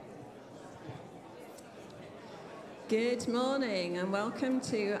Good morning and welcome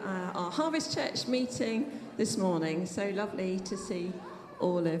to our Harvest Church meeting this morning. So lovely to see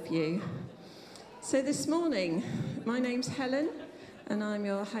all of you. So this morning, my name's Helen and I'm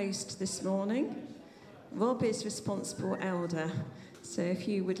your host this morning. Rob is responsible elder. So if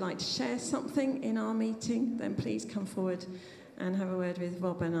you would like to share something in our meeting, then please come forward and have a word with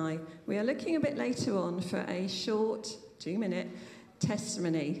Rob and I. We are looking a bit later on for a short 2-minute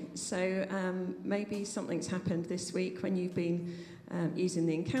testimony. So maybe something's happened this week when you've been using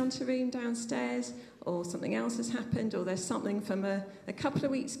the encounter room downstairs, or something else has happened, or there's something from a couple of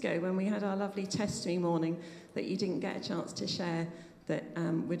weeks ago when we had our lovely testimony morning that you didn't get a chance to share that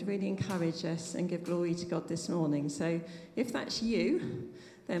would really encourage us and give glory to God this morning. So if that's you,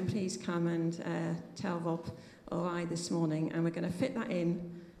 then please come and tell Rob or I this morning, and we're going to fit that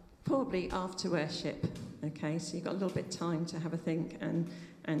in probably after worship. Okay, so you've got a little bit of time to have a think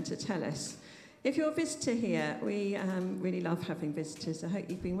and to tell us. If you're a visitor here, we really love having visitors. I hope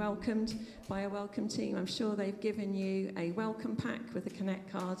you've been welcomed by a welcome team. I'm sure they've given you a welcome pack with a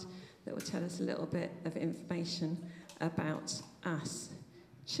Connect card that will tell us a little bit of information about us.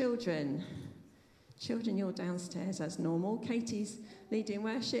 Children, you're downstairs as normal. Katie's leading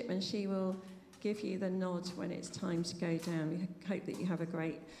worship and she will give you the nod when it's time to go down. We hope that you have a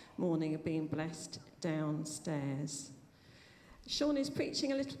great morning of being blessed downstairs. Sean is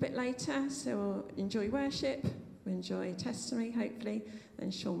preaching a little bit later, so we'll enjoy worship, we'll enjoy testimony, hopefully,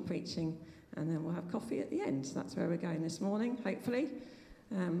 then Sean preaching, and then we'll have coffee at the end. So that's where we're going this morning, hopefully,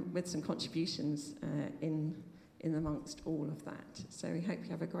 with some contributions in amongst all of that. So we hope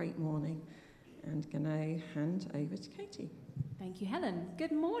you have a great morning, and going to hand over to Katie. Thank you, Helen.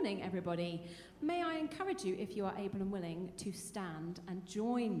 Good morning, everybody. May I encourage you, if you are able and willing, to stand and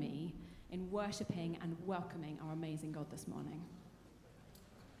join me in worshipping and welcoming our amazing God this morning.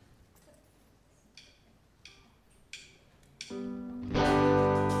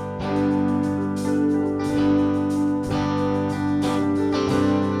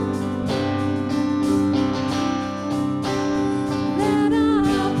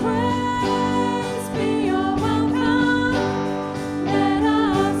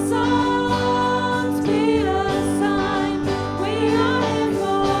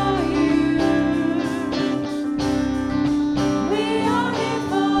 We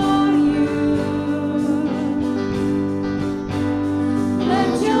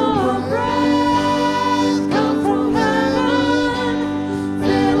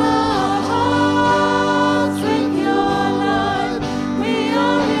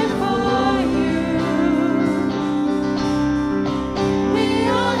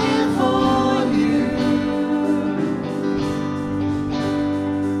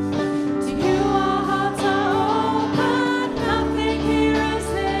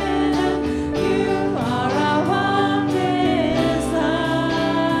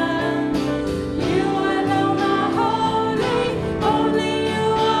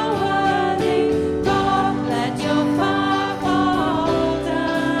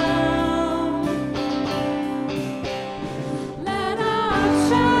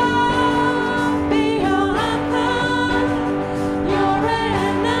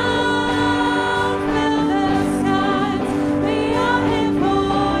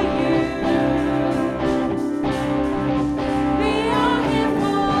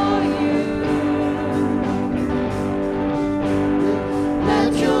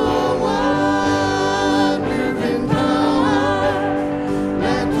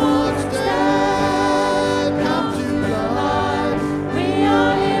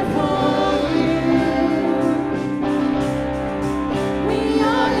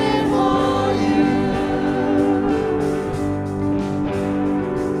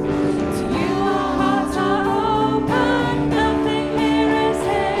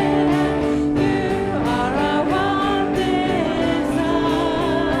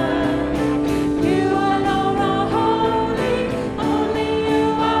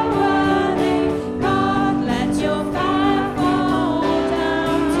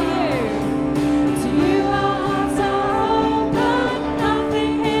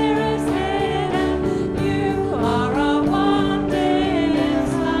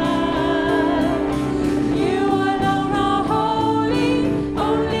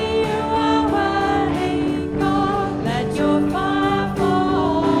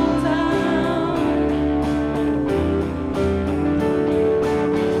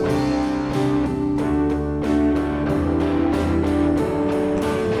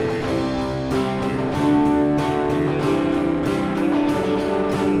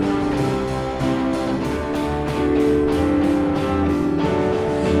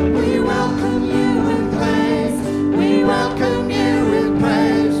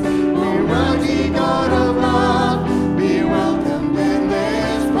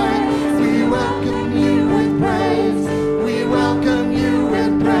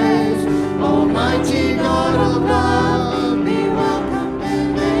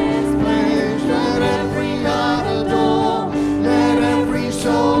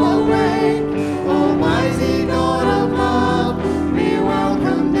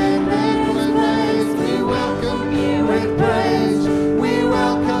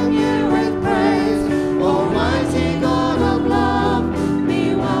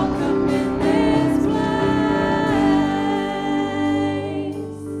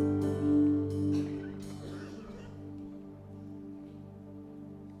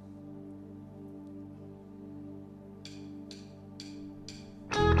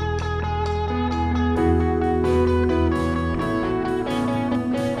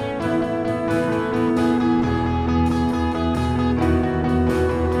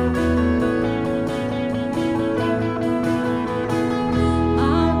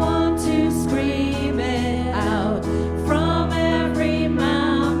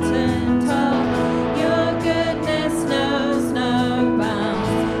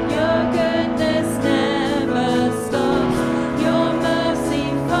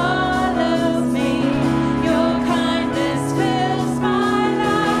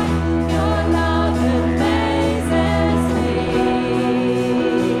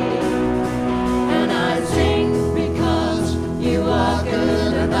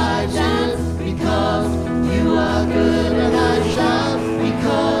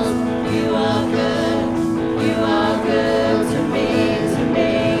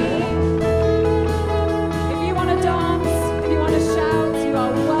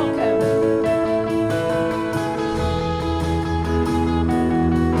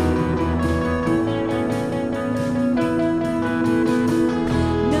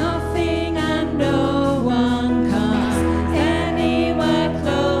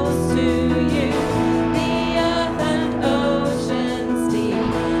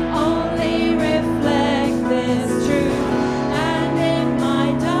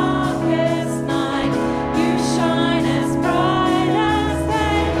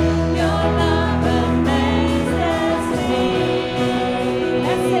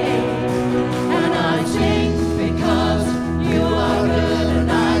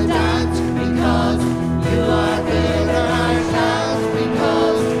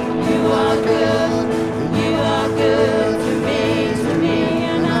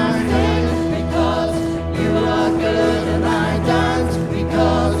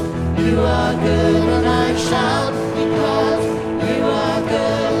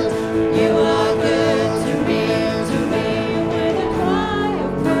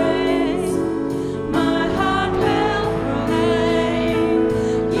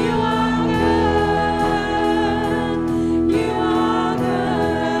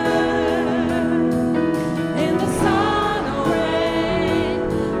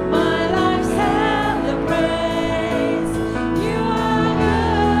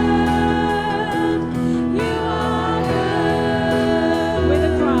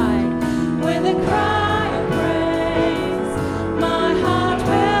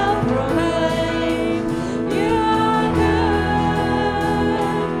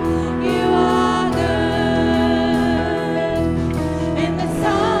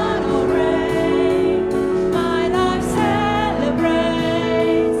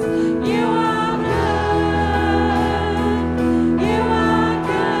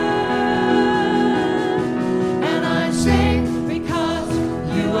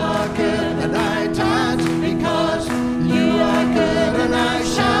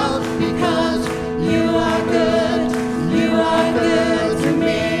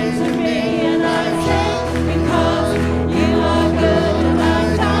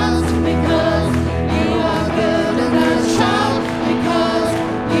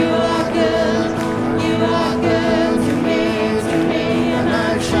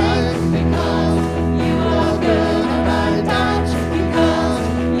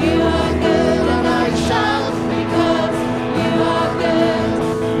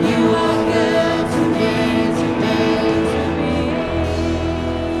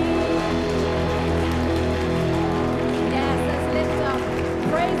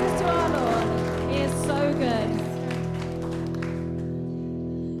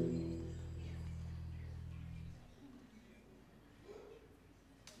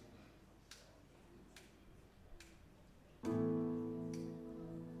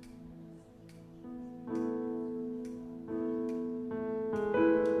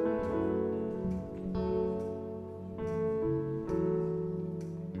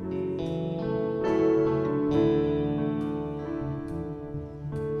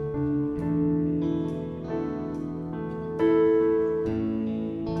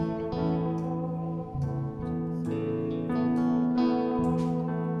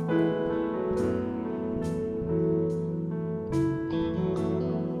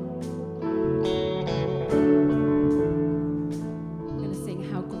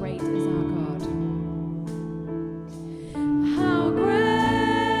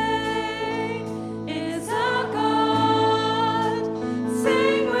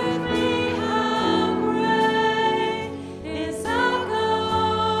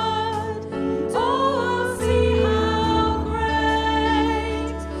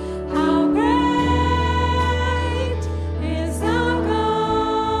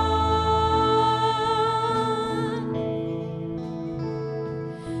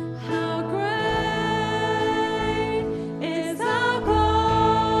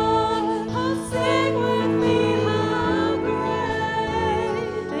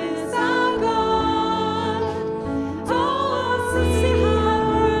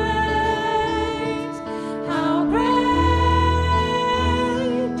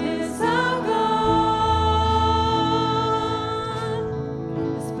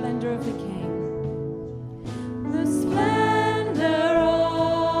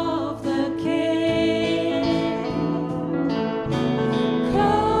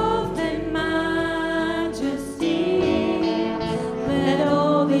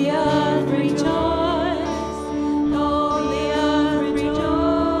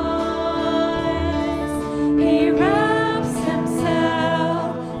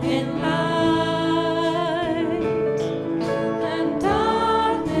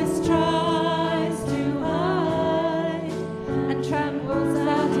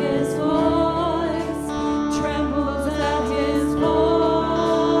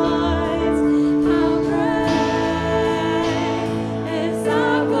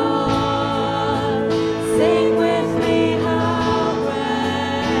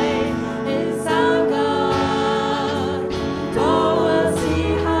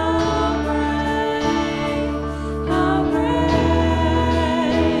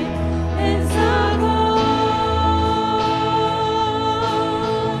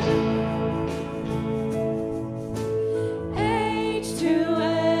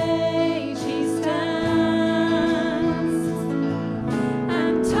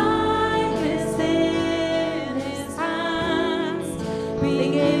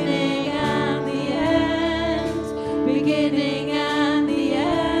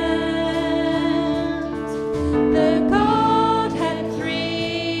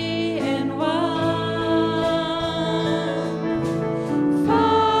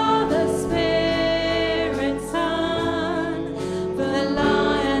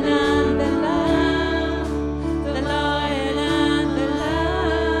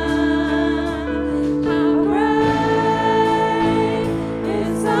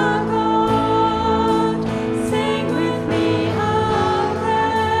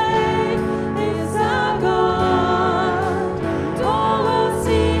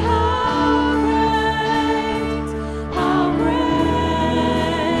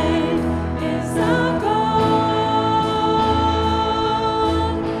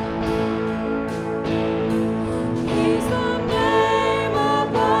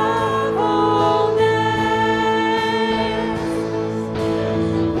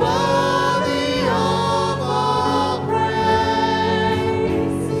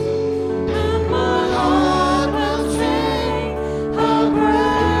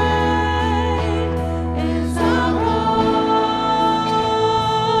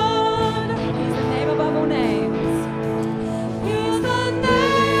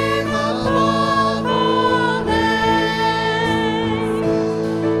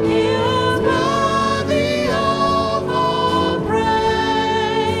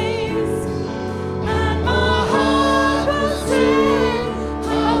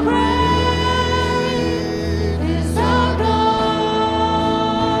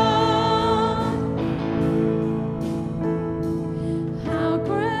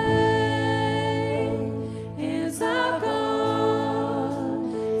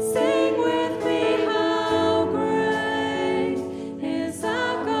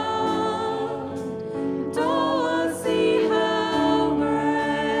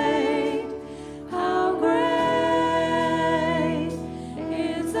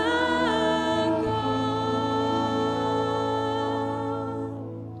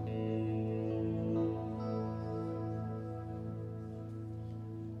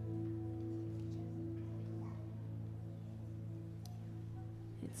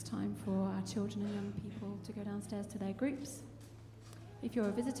It's time for our children and young people to go downstairs to their groups. If you're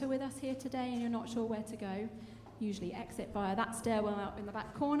a visitor with us here today and you're not sure where to go, usually exit via that stairwell out in the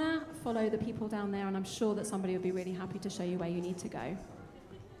back corner, follow the people down there, and I'm sure that somebody will be really happy to show you where you need to go.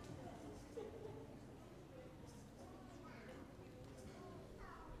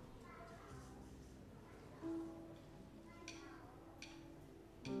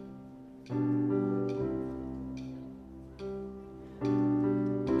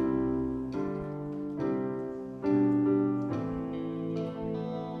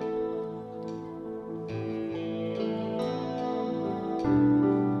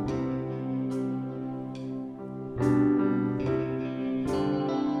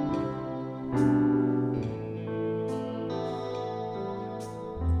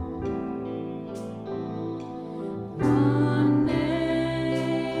 One name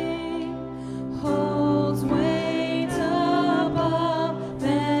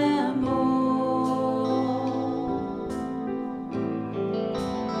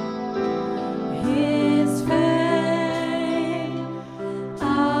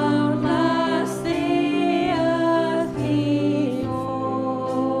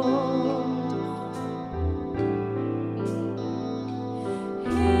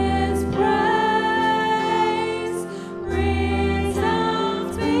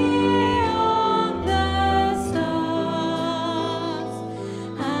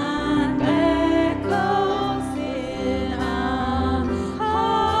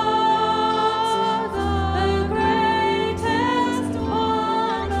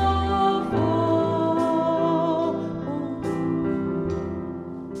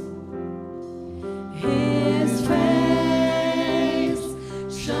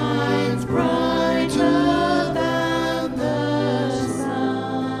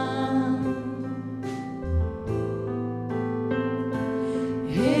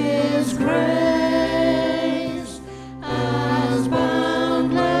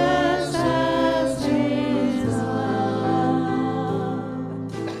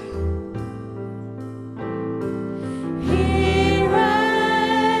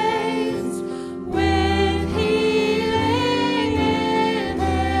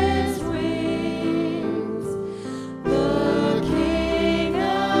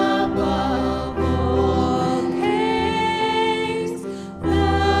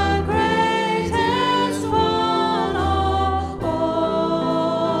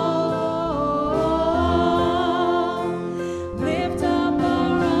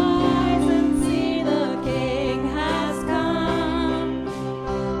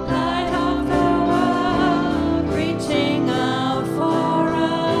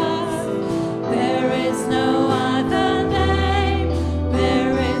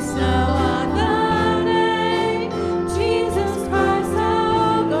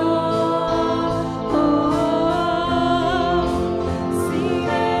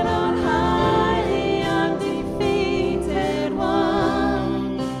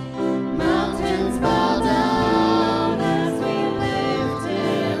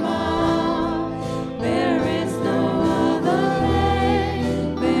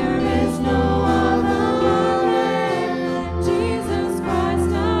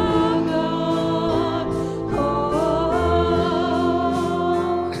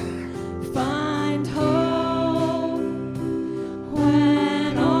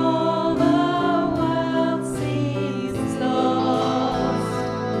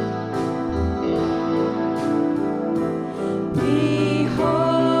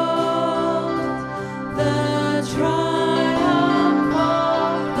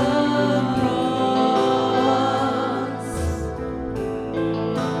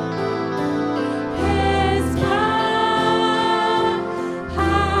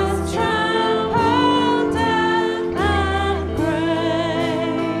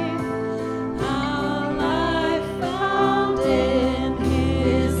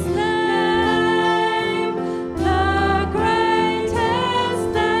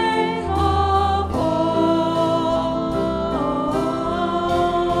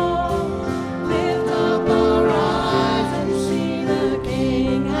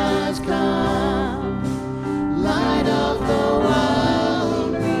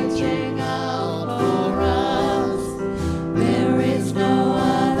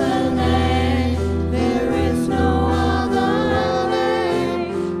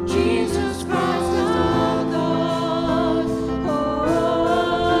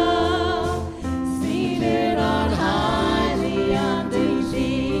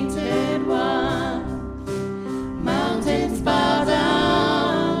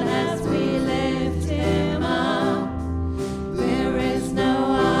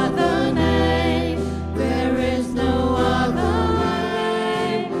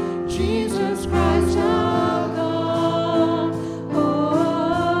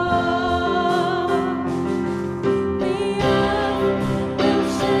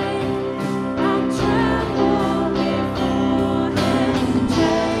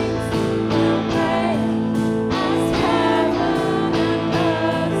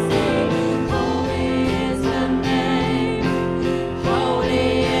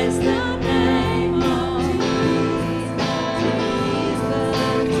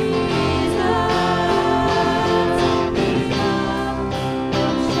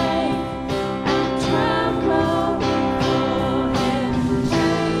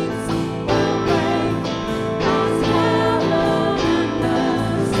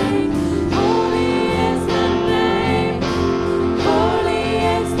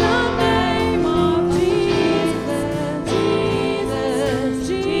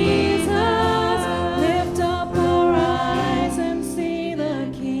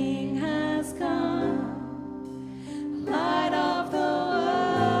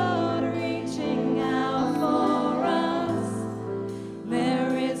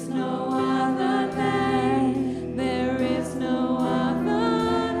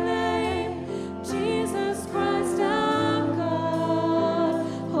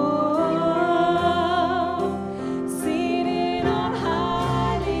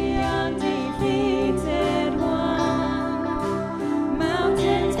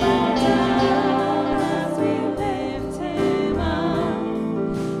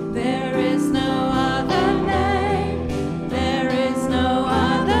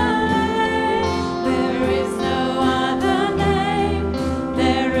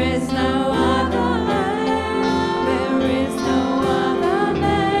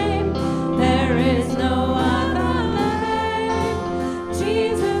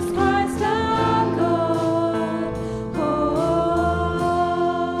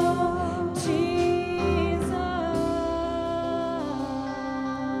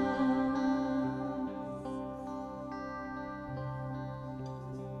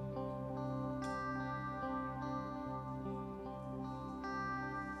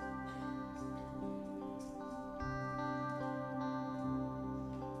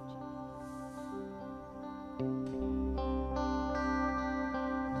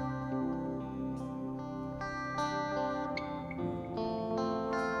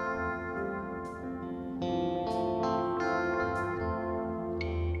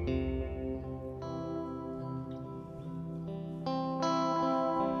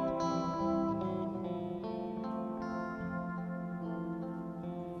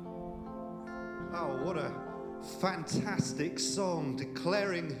What a fantastic song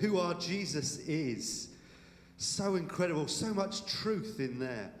declaring who our Jesus is. So incredible, so much truth in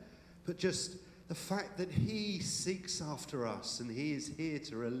there. But just the fact that he seeks after us and he is here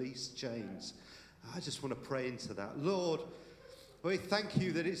to release chains. I just want to pray into that. Lord, we thank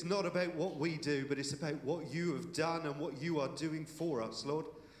you that it's not about what we do, but it's about what you have done and what you are doing for us, Lord.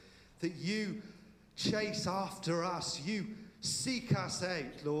 That you chase after us, you seek us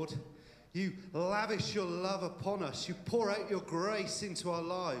out, Lord. You lavish your love upon us. You pour out your grace into our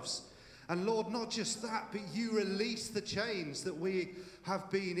lives. And Lord, not just that, but you release the chains that we have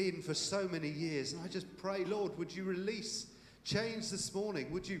been in for so many years. And I just pray, Lord, would you release chains this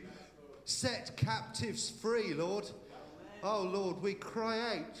morning? Would you set captives free, Lord? Oh, Lord, we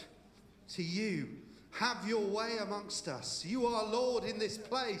cry out to you. Have your way amongst us. You are Lord in this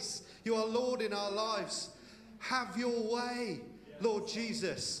place. You are Lord in our lives. Have your way, Lord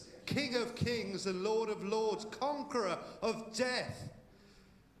Jesus. King of kings and Lord of lords, conqueror of death,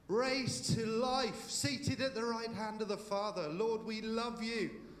 raised to life, seated at the right hand of the Father. Lord, we love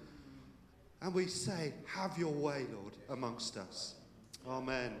you. And we say, have your way, Lord, amongst us.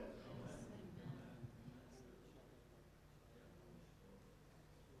 Amen.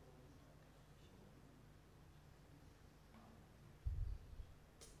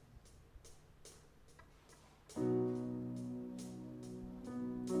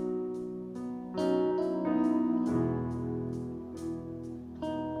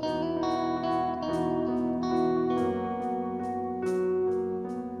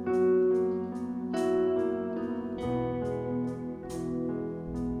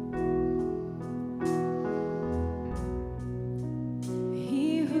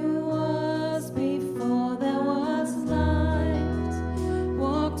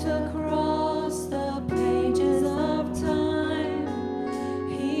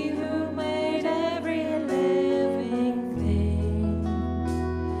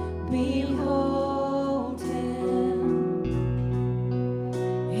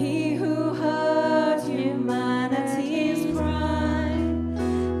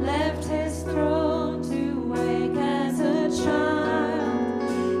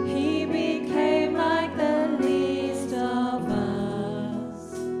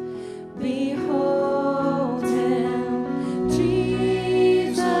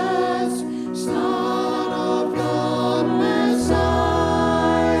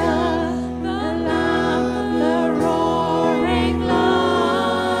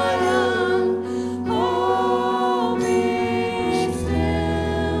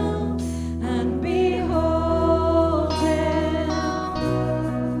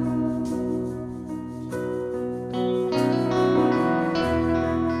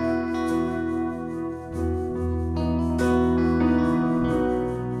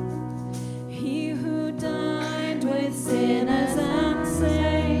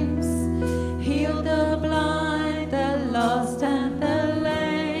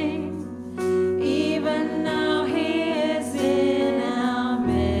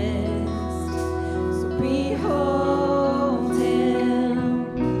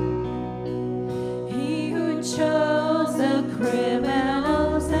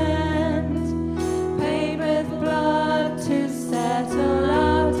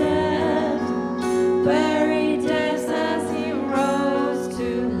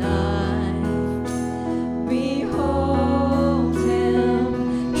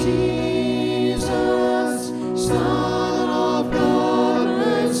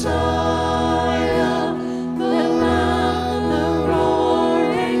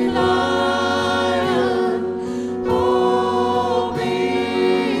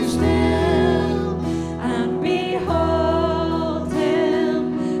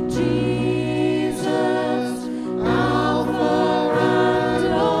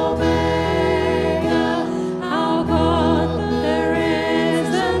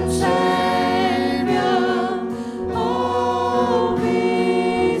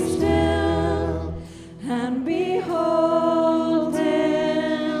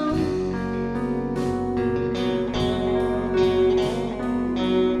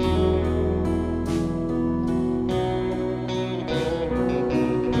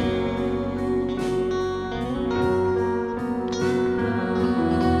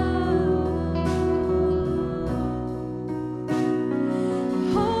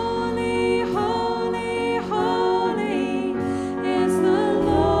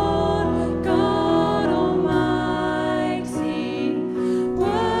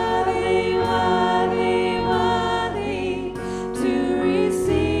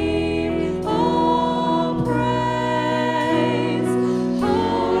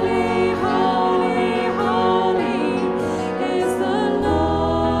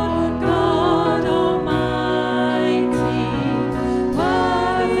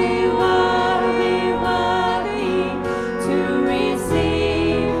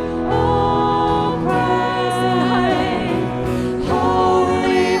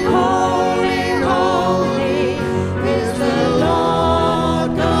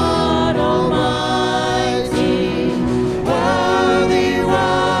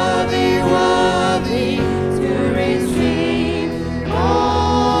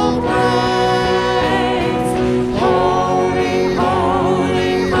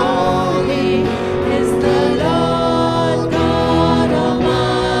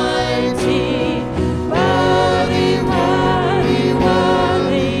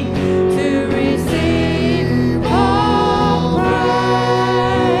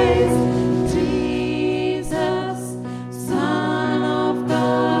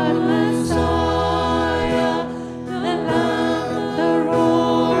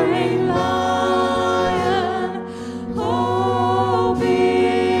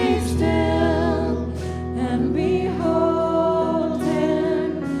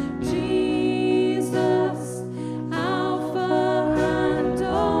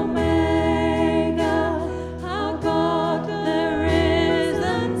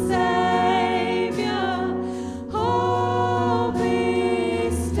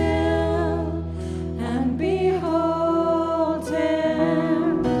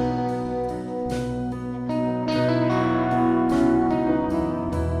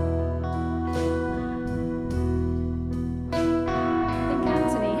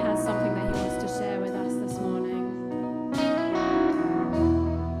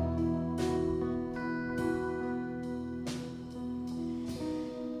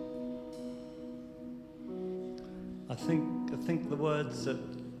 think the words that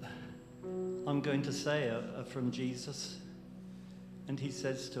I'm going to say are from Jesus. And he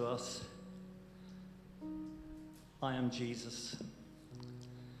says to us, I am Jesus.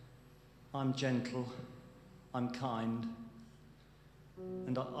 I'm gentle. I'm kind.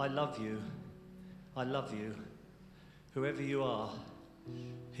 And I love you. I love you. Whoever you are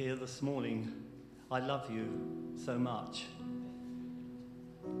here this morning, I love you so much.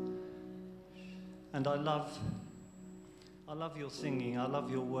 And I love your singing, I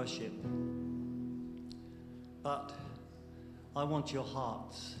love your worship. But I want your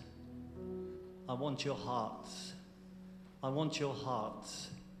hearts. I want your hearts. I want your hearts.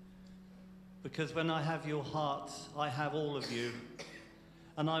 Because when I have your hearts, I have all of you.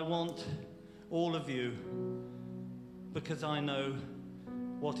 And I want all of you because I know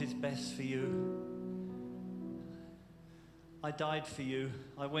what is best for you. I died for you.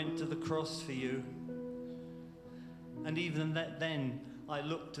 I went to the cross for you. And even then, I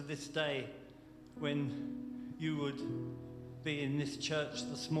look to this day when you would be in this church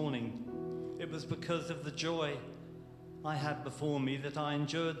this morning. It was because of the joy I had before me that I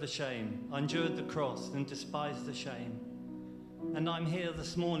endured the shame. I endured the cross and despised the shame. And I'm here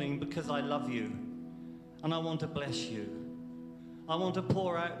this morning because I love you. And I want to bless you. I want to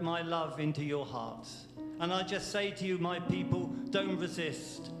pour out my love into your hearts. And I just say to you, my people, don't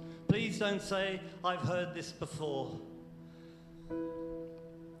resist. Please don't say, I've heard this before.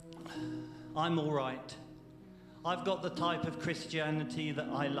 I'm all right. I've got the type of Christianity that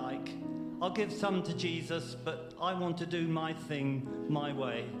I like. I'll give some to Jesus, but I want to do my thing my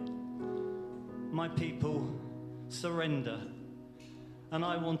way. My people, surrender. And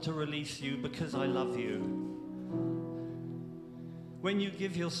I want to release you because I love you. When you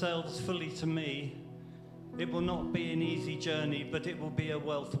give yourselves fully to me, it will not be an easy journey, but it will be a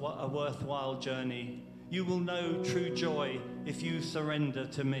worthwhile journey. You will know true joy if you surrender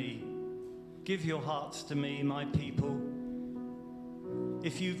to me. Give your hearts to me, my people.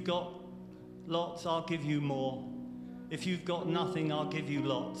 If you've got lots, I'll give you more. If you've got nothing, I'll give you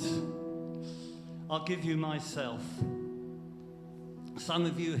lots. I'll give you myself. Some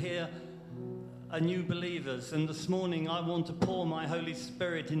of you here are new believers, and this morning I want to pour my Holy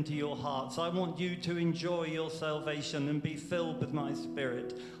Spirit into your hearts. I want you to enjoy your salvation and be filled with my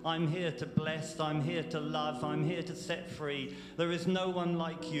Spirit. I'm here to bless, I'm here to love, I'm here to set free. There is no one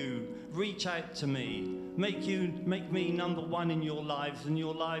like you. Reach out to me. Make me number one in your lives, and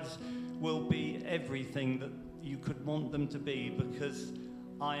your lives will be everything that you could want them to be, because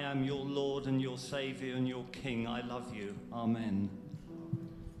I am your Lord and your Saviour and your King. I love you. Amen.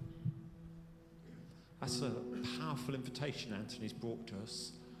 That's a powerful invitation Anthony's brought to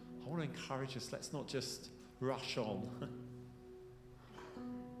us. I want to encourage us, let's not just rush on.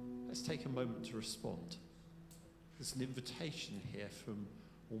 Let's take a moment to respond. There's an invitation here from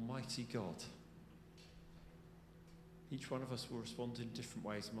Almighty God. Each one of us will respond in different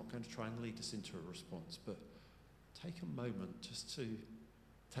ways. I'm not going to try and lead us into a response, but take a moment just to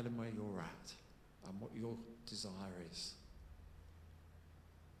tell him where you're at and what your desire is.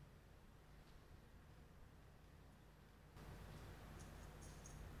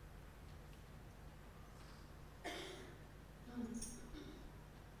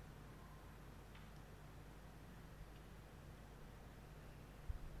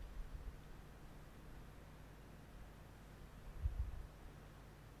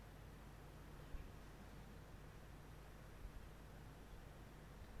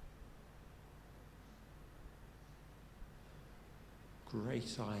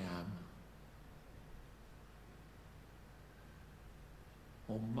 Great I am,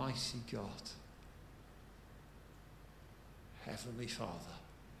 Almighty God, Heavenly Father,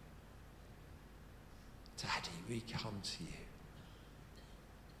 Daddy, we come to you.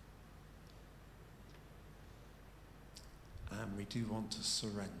 And we do want to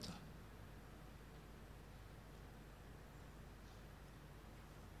surrender.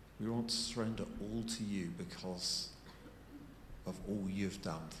 We want to surrender all to you because of all you've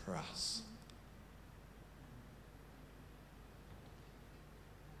done for us.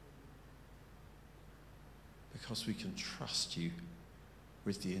 Because we can trust you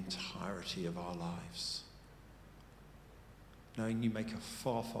with the entirety of our lives, knowing you make a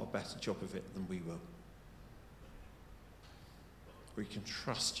far, far better job of it than we will. We can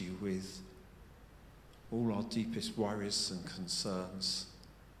trust you with all our deepest worries and concerns,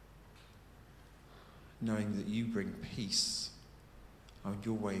 knowing that you bring peace and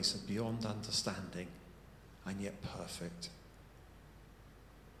your ways are beyond understanding and yet perfect.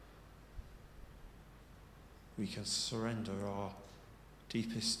 We can surrender our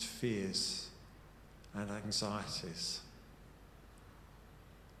deepest fears and anxieties,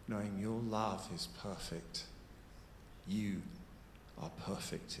 knowing your love is perfect. You are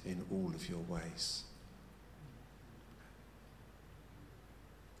perfect in all of your ways.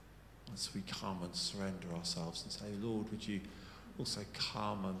 As we come and surrender ourselves and say, Lord, would you also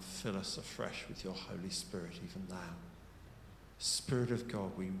come and fill us afresh with your Holy Spirit even now. Spirit of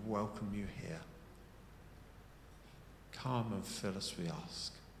God, we welcome you here. Come and fill us, we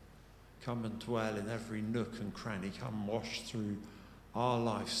ask. Come and dwell in every nook and cranny. Come wash through our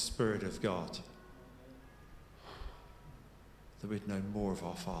life, Spirit of God, that we'd know more of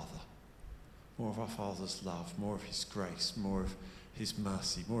our Father, more of our Father's love, more of his grace, more of his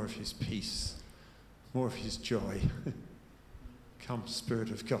mercy, more of his peace, more of his joy. Come,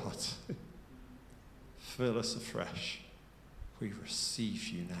 Spirit of God, fill us afresh. We receive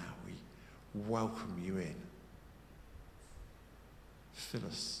you now. We welcome you in. Fill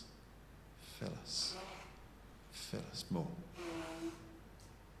us, fill us, fill us more.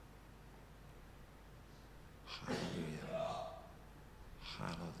 Hallelujah.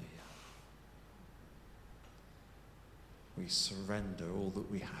 Hallelujah. We surrender all that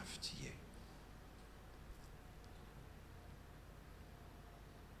we have to you.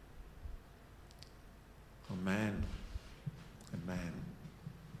 Amen. Amen.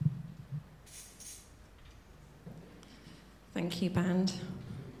 Thank you, band.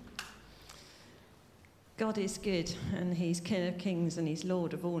 God is good, and he's King of Kings, and he's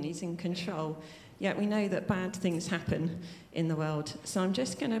Lord of all, and he's in control. Yet we know that bad things happen in the world. So I'm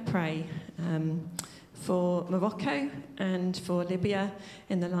just going to pray for Morocco and for Libya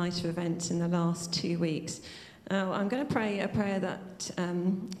in the light of events in the last 2 weeks. I'm going to pray a prayer that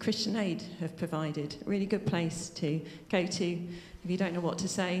Christian Aid have provided. A really good place to go to if you don't know what to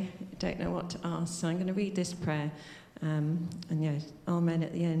say, don't know what to ask. So I'm going to read this prayer. And yeah, amen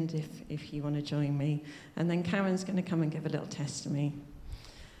at the end if you want to join me. And then Karen's going to come and give a little testimony.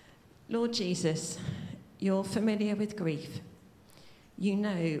 Lord Jesus, you're familiar with grief. You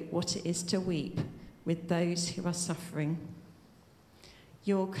know what it is to weep with those who are suffering.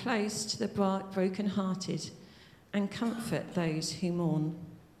 You're close to the broken-hearted and comfort those who mourn.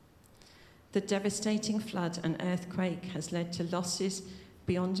 The devastating flood and earthquake has led to losses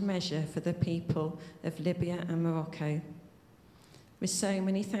beyond measure for the people of Libya and Morocco. With so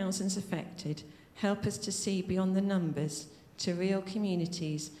many thousands affected, help us to see beyond the numbers to real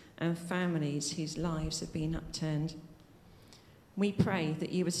communities and families whose lives have been upturned. We pray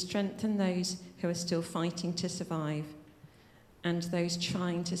that you would strengthen those who are still fighting to survive and those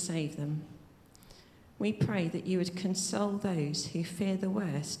trying to save them. We pray that you would console those who fear the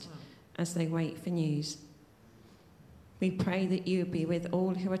worst as they wait for news. We pray that you would be with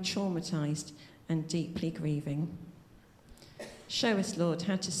all who are traumatised and deeply grieving. Show us, Lord,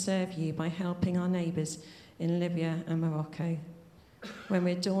 how to serve you by helping our neighbours in Libya and Morocco. When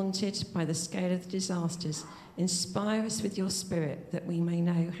we're daunted by the scale of the disasters, inspire us with your spirit that we may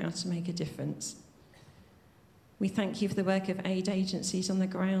know how to make a difference. We thank you for the work of aid agencies on the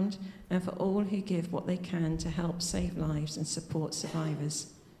ground and for all who give what they can to help save lives and support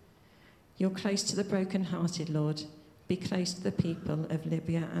survivors. You're close to the broken-hearted, Lord. Be close to the people of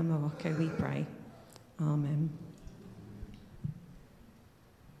Libya and Morocco, we pray. Amen.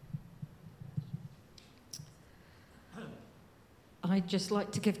 I'd just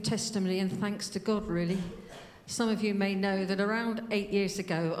like to give testimony and thanks to God, really. Some of you may know that around 8 years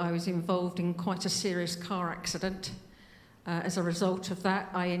ago, I was involved in quite a serious car accident. As a result of that,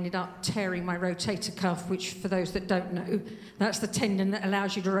 I ended up tearing my rotator cuff, which, for those that don't know, that's the tendon that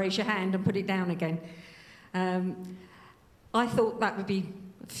allows you to raise your hand and put it down again. I thought that would be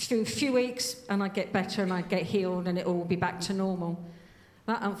a few weeks and I'd get better and I'd get healed and it all would be back to normal.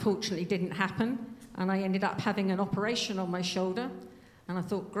 That unfortunately didn't happen, and I ended up having an operation on my shoulder, and I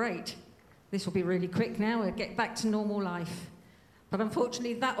thought, great, this will be really quick now, I'll get back to normal life. But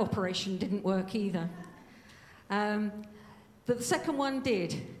unfortunately that operation didn't work either. But the second one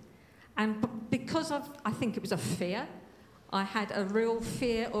did, and because of, I think it was a fear, I had a real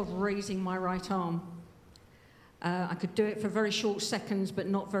fear of raising my right arm. I could do it for very short seconds, but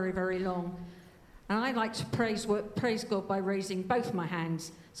not very, very long. And I like to praise God by raising both my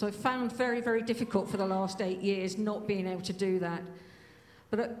hands. So I found very, very difficult for the last 8 years not being able to do that.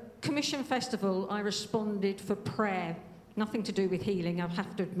 But at Commission Festival, I responded for prayer. Nothing to do with healing, I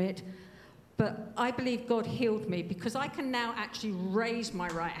have to admit. But I believe God healed me because I can now actually raise my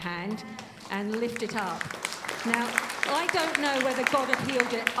right hand and lift it up. Now, I don't know whether God had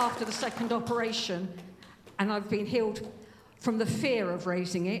healed it after the second operation, and I've been healed from the fear of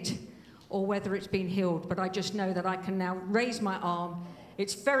raising it, or whether it's been healed, but I just know that I can now raise my arm.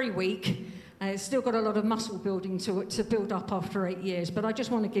 It's very weak, It's still got a lot of muscle building to it to build up after 8 years, but I just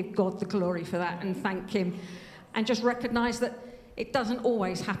want to give God the glory for that and thank him, and just recognise that it doesn't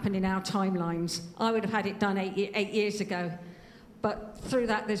always happen in our timelines. I would have had it done 8 years ago, but through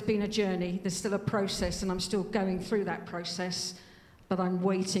that there's been a journey, there's still a process, and I'm still going through that process, but I'm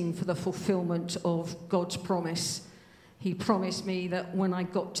waiting for the fulfilment of God's promise. He promised me that when I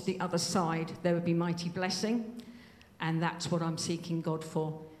got to the other side, there would be mighty blessing, and that's what I'm seeking God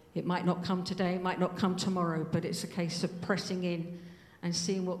for. It might not come today, it might not come tomorrow, but it's a case of pressing in and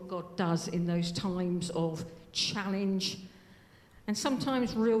seeing what God does in those times of challenge and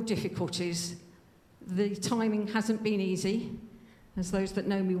sometimes real difficulties. The timing hasn't been easy, as those that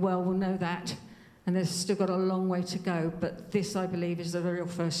know me well will know that, and there's still got a long way to go, but this, I believe, is the real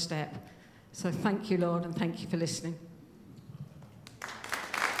first step. So thank you, Lord, and thank you for listening.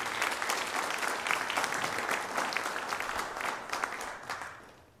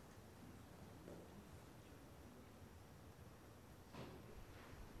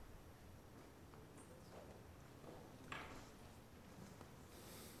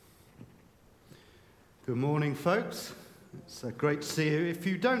 Good morning, folks. It's great to see you. If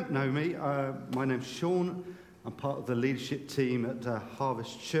you don't know me, my name's Sean. I'm part of the leadership team at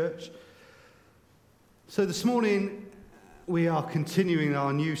Harvest Church. So this morning we are continuing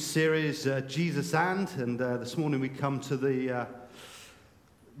our new series, Jesus and this morning we come to the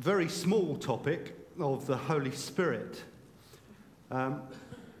very small topic of the Holy Spirit. I'm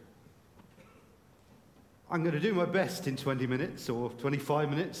going to do my best in 20 minutes or 25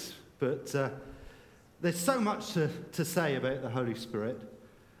 minutes, but there's so much to say about the Holy Spirit,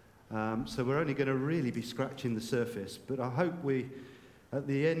 so we're only going to really be scratching the surface. But I hope at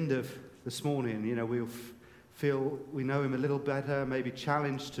the end of this morning, we'll feel we know him a little better, maybe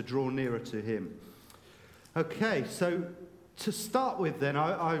challenged to draw nearer to him. Okay, so to start with then,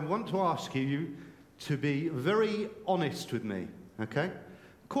 I want to ask you to be very honest with me, okay?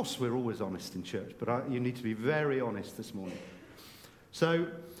 Of course we're always honest in church, but you need to be very honest this morning. So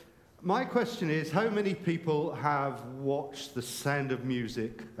my question is, how many people have watched The Sound of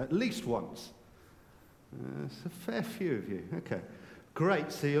Music at least once? It's a fair few of you. Okay,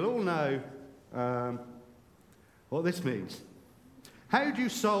 great. So you'll all know what this means. How do you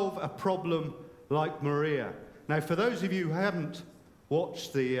solve a problem like Maria? Now, for those of you who haven't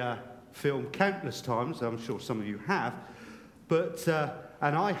watched the film countless times, I'm sure some of you have, but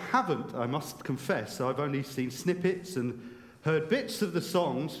and I haven't, I must confess. I've only seen snippets and heard bits of the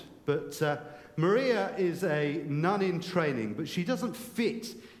songs. But Maria is a nun in training, but she doesn't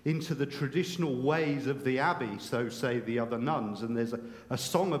fit into the traditional ways of the abbey, so say the other nuns. And there's a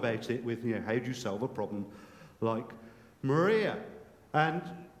song about it with, how do you solve a problem like Maria? And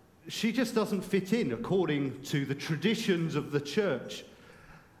she just doesn't fit in according to the traditions of the church.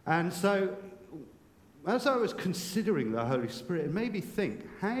 And so, as I was considering the Holy Spirit, it made me think,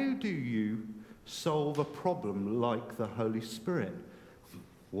 how do you solve a problem like the Holy Spirit?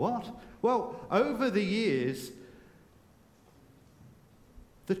 What? Well, over the years,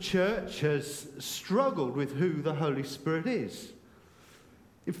 the church has struggled with who the Holy Spirit is.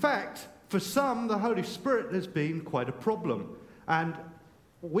 In fact, for some, the Holy Spirit has been quite a problem. And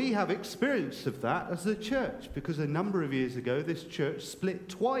we have experience of that as a church, because a number of years ago, this church split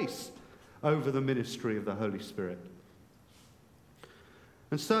twice over the ministry of the Holy Spirit.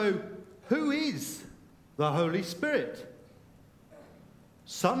 And so, who is the Holy Spirit?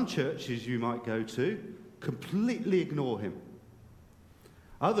 Some churches you might go to completely ignore him.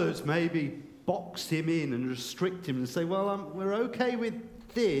 Others maybe box him in and restrict him and say, well, we're okay with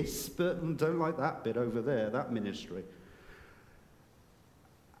this, but don't like that bit over there, that ministry.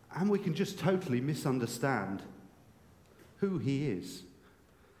 And we can just totally misunderstand who he is.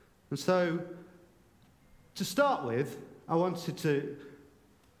 And so, to start with, I wanted to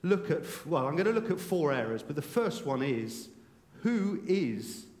I'm going to look at 4 areas, but the first one is, who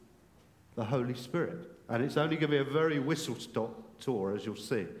is the Holy Spirit? And it's only going to be a very whistle-stop tour, as you'll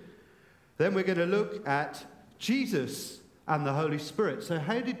see. Then we're going to look at Jesus and the Holy Spirit. So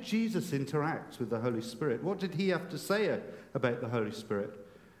how did Jesus interact with the Holy Spirit? What did he have to say about the Holy Spirit?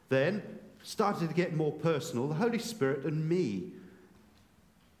 Then, started to get more personal, the Holy Spirit and me.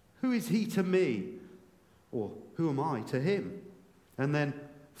 Who is he to me? Or who am I to him? And then,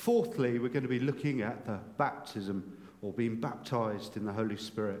 fourthly, we're going to be looking at the baptism, or being baptized in the Holy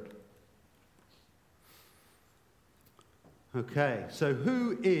Spirit. Okay, so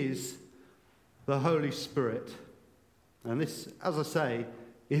who is the Holy Spirit? And this, as I say,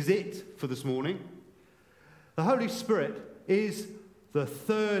 is it for this morning. The Holy Spirit is the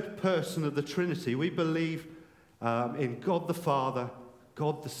third person of the Trinity. We believe in God the Father,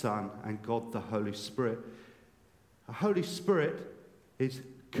 God the Son, and God the Holy Spirit. The Holy Spirit is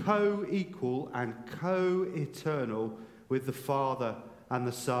co-equal and co-eternal with the Father and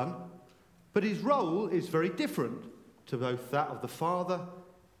the Son, but his role is very different to both that of the Father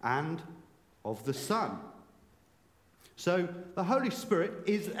and of the Son. So the Holy Spirit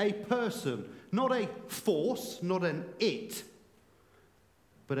is a person, not a force, not an it,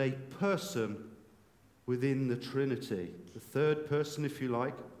 but a person within the Trinity, the third person, if you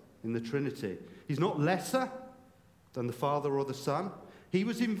like, in the Trinity. He's not lesser than the Father or the Son. He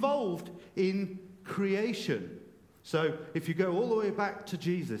was involved in creation. So if you go all the way back to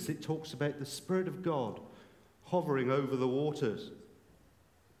Jesus, it talks about the Spirit of God hovering over the waters.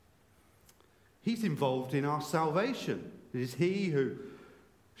 He's involved in our salvation. It is he who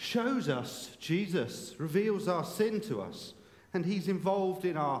shows us Jesus, reveals our sin to us, and he's involved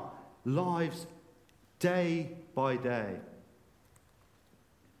in our lives day by day.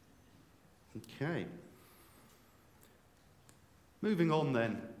 Okay. Moving on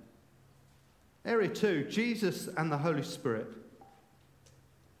then. Area 2, Jesus and the Holy Spirit.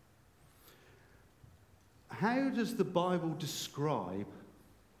 How does the Bible describe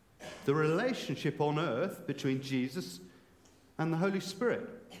the relationship on earth between Jesus and the Holy Spirit?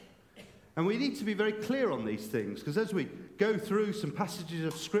 And we need to be very clear on these things, because as we go through some passages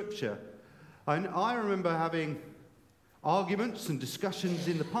of Scripture, I remember having arguments and discussions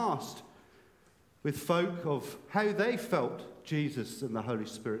in the past with folk of how they felt Jesus and the Holy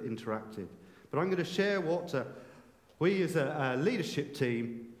Spirit interacted. But I'm going to share what we as a leadership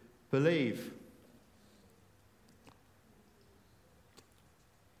team believe.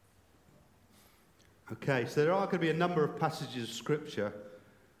 Okay, so there are going to be a number of passages of Scripture.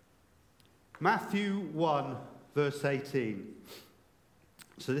 Matthew 1, verse 18.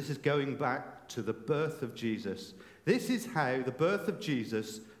 So this is going back to the birth of Jesus. This is how the birth of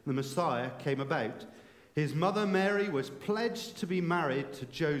Jesus, the Messiah, came about. His mother Mary was pledged to be married to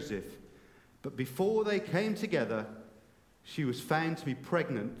Joseph, but before they came together, she was found to be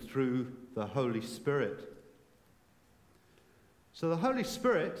pregnant through the Holy Spirit. So the Holy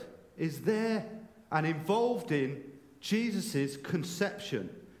Spirit is there and involved in Jesus' conception.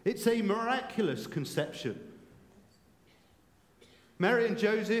 It's a miraculous conception. Mary and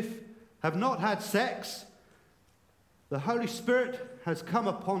Joseph have not had sex. The Holy Spirit has come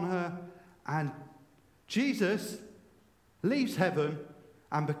upon her, and Jesus leaves heaven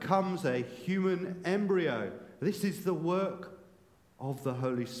and becomes a human embryo. This is the work of the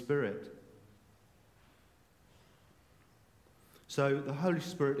Holy Spirit. So the Holy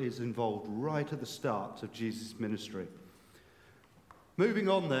Spirit is involved right at the start of Jesus' ministry. Moving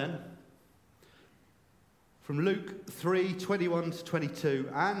on then, from Luke 3, 21 to 22,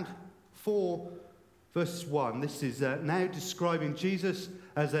 and 4, verse 1. This is now describing Jesus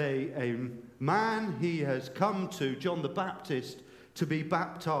as a man. He has come to John the Baptist to be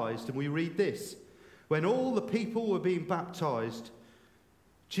baptized. And we read this. When all the people were being baptized,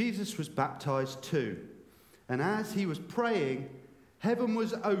 Jesus was baptized too. And as he was praying, heaven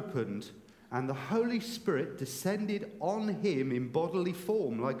was opened, and the Holy Spirit descended on him in bodily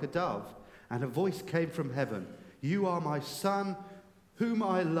form like a dove. And a voice came from heaven, "You are my Son, whom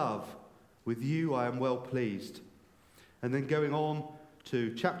I love. With you I am well pleased." And then going on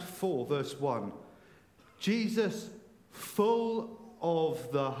to chapter 4, verse 1. Jesus, full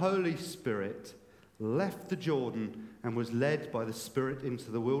of the Holy Spirit, left the Jordan and was led by the Spirit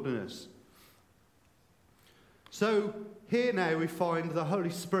into the wilderness. So here now we find the Holy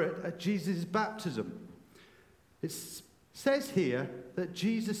Spirit at Jesus' baptism. It says here that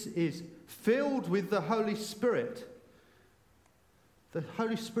Jesus is filled with the Holy Spirit. The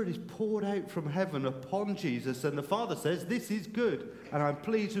Holy Spirit is poured out from heaven upon Jesus, and the Father says, "This is good, and I'm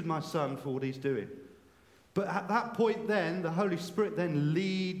pleased with my Son for what he's doing." But at that point then, the Holy Spirit then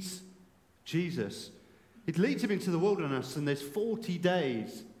leads Jesus. It leads him into the wilderness, and there's 40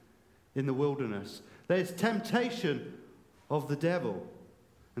 days in the wilderness. There's temptation of the devil.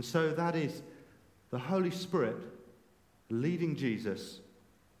 And so that is the Holy Spirit leading Jesus.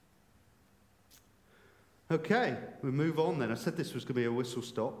 Okay, we move on then. I said this was going to be a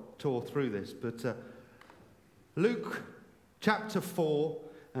whistle-stop tour through this, but Luke chapter 4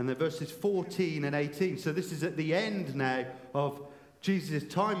 and the verses 14 and 18. So this is at the end now of Jesus'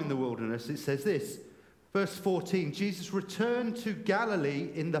 time in the wilderness. It says this, verse 14, Jesus returned to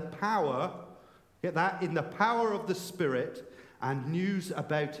Galilee in the power, get that, in the power of the Spirit, and news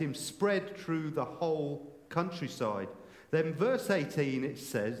about him spread through the whole countryside. Then verse 18, it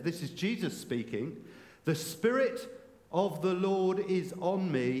says, this is Jesus speaking, "The Spirit of the Lord is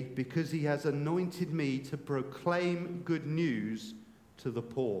on me because he has anointed me to proclaim good news to the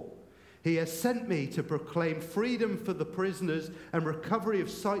poor. He has sent me to proclaim freedom for the prisoners and recovery of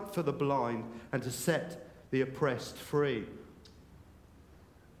sight for the blind, and to set the oppressed free.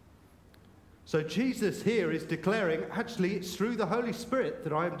 So Jesus here is declaring, actually, it's through the Holy Spirit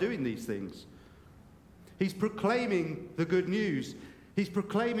that I am doing these things. He's proclaiming the good news. He's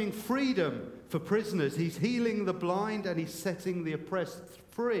proclaiming freedom for prisoners. He's healing the blind, and he's setting the oppressed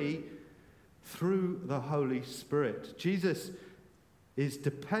free through the Holy Spirit. Jesus is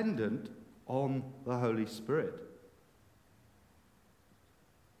dependent on the Holy Spirit.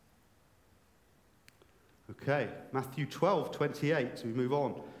 Okay, Matthew 12:28, we move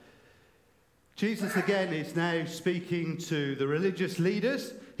on. Jesus again is now speaking to the religious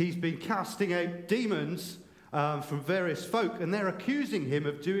leaders. He's been casting out demons from various folk, and they're accusing him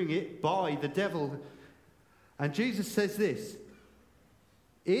of doing it by the devil. And Jesus says this: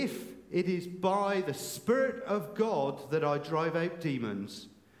 if it is by the Spirit of God that I drive out demons,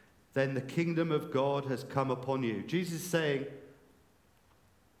 then the kingdom of God has come upon you. Jesus is saying,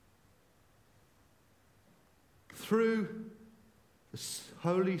 through the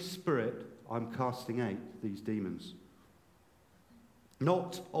Holy Spirit, I'm casting out these demons.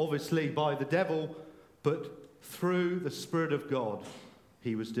 Not obviously by the devil, but through the Spirit of God,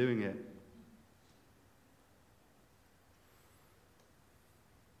 he was doing it.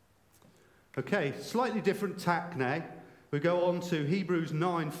 Okay, slightly different tack now. We go on to Hebrews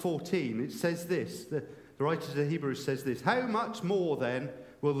 9:14. It says this, the writer of Hebrews says this: how much more then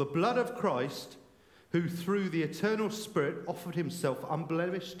will the blood of Christ, who through the eternal Spirit offered himself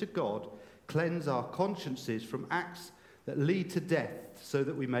unblemished to God, cleanse our consciences from acts that lead to death, so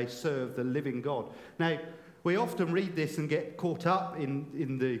that we may serve the living God. Now, we often read this and get caught up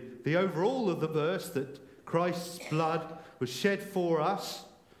in the overall of the verse, that Christ's blood was shed for us.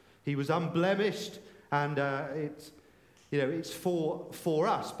 He was unblemished, and it's for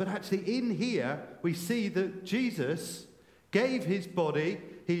us. But actually in here, we see that Jesus gave his body.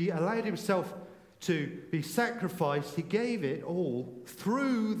 He allowed himself to be sacrificed. He gave it all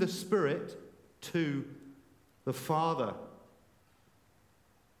through the Spirit to the Father.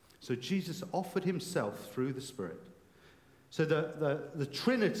 So Jesus offered himself through the Spirit. So the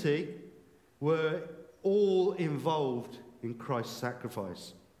Trinity were all involved in Christ's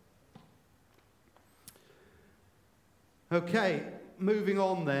sacrifice. Okay, moving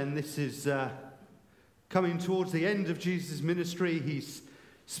on then. This is coming towards the end of Jesus' ministry. He's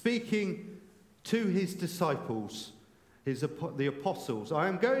speaking to his disciples, the apostles. I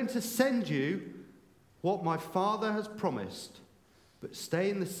am going to send you what my Father has promised, but stay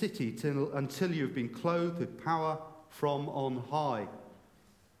in the city until you have been clothed with power from on high.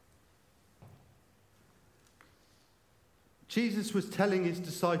 Jesus was telling his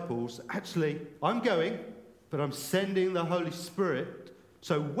disciples, actually, I'm going, but I'm sending the Holy Spirit,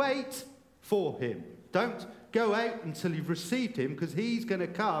 so wait for him. Don't go out until you've received him, because he's going to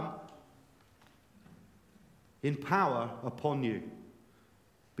come in power upon you.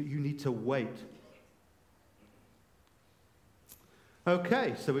 But you need to wait.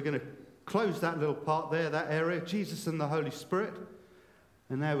 Okay, so we're going to close that little part there, that area, Jesus and the Holy Spirit.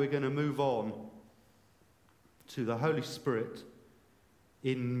 And now we're going to move on to the Holy Spirit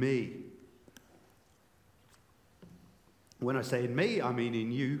in me. When I say in me, I mean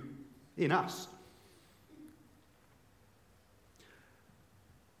in you, in us.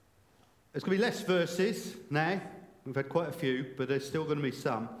 There's going to be less verses now. We've had quite a few, but there's still going to be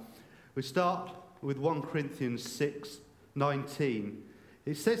some. We start with 1 Corinthians 6:19.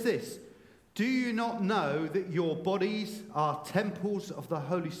 It says this: do you not know that your bodies are temples of the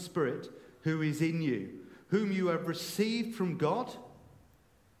Holy Spirit who is in you, whom you have received from God?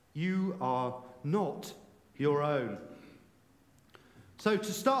 You are not your own. So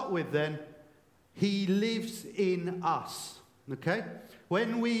to start with then, he lives in us, okay?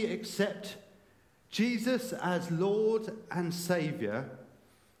 When we accept Jesus as Lord and Saviour,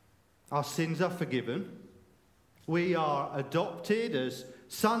 our sins are forgiven. We are adopted as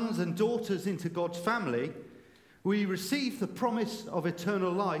sons and daughters into God's family. We receive the promise of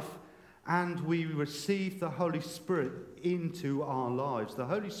eternal life, and we receive the Holy Spirit into our lives. The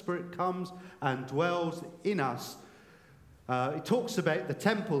Holy Spirit comes and dwells in us. It talks about the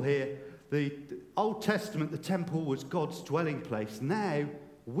temple here. The Old Testament, the temple was God's dwelling place. Now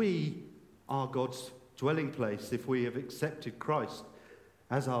we are God's dwelling place if we have accepted Christ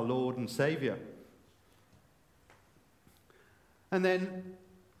as our Lord and Saviour. And then,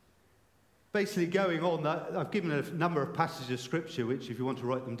 basically going on, I've given a number of passages of Scripture, which if you want to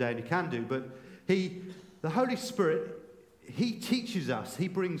write them down, you can do. But the Holy Spirit, he teaches us. He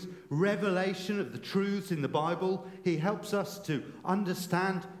brings revelation of the truths in the Bible. He helps us to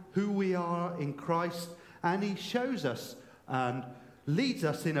understand who we are in Christ. And he shows us and leads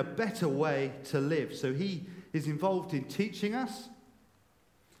us in a better way to live. So he is involved in teaching us.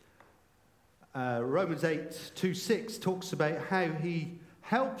 Romans 8:2-6 talks about how he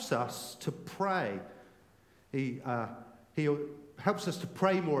helps us to pray. He helps us to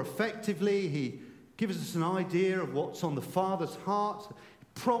pray more effectively. He gives us an idea of what's on the Father's heart. He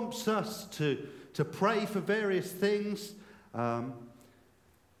prompts us to pray for various things. And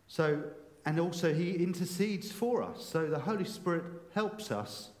also he intercedes for us. So the Holy Spirit helps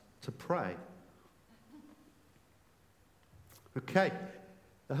us to pray. Okay.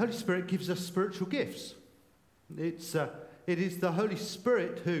 The Holy Spirit gives us spiritual gifts. It is the Holy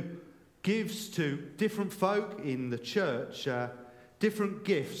Spirit who gives to different folk in the church different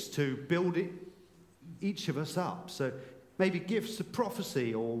gifts to build each of us up. So maybe gifts of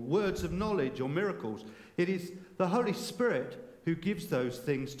prophecy or words of knowledge or miracles. It is the Holy Spirit who gives those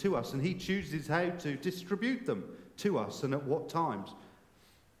things to us, and he chooses how to distribute them to us and at what times.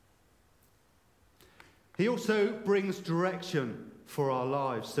 He also brings direction for our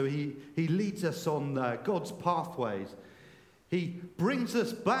lives. So he leads us on God's pathways. He brings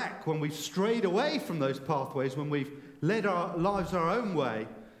us back when we've strayed away from those pathways, when we've led our lives our own way,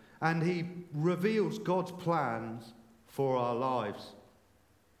 and he reveals God's plans for our lives.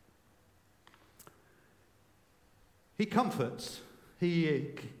 He comforts.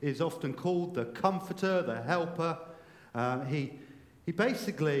 He is often called the comforter, the helper. He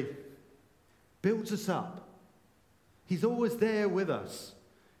basically builds us up. He's always there with us.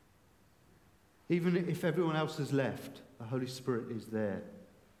 Even if everyone else has left, the Holy Spirit is there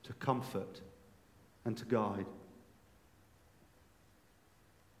to comfort and to guide.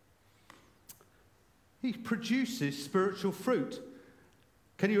 He produces spiritual fruit.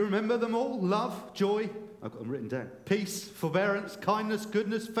 Can you remember them all? Love, joy, I've got them written down. Peace, forbearance, kindness,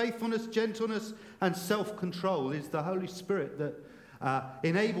 goodness, faithfulness, gentleness, and self-control is the Holy Spirit that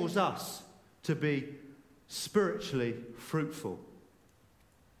enables us to be spiritually fruitful.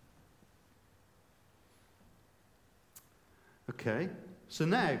 Okay, so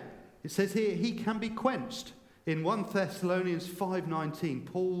now it says here he can be quenched. In 1 Thessalonians 5:19,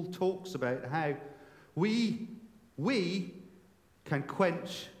 Paul talks about how we can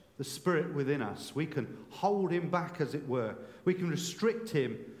quench the spirit within us. We can hold him back, as it were. We can restrict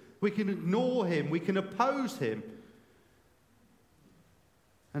him. We can ignore him. We can oppose him.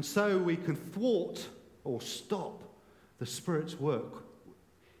 And so we can thwart or stop the Spirit's work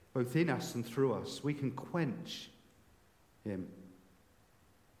both in us and through us. We can quench him.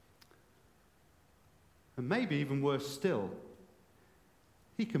 And maybe even worse still,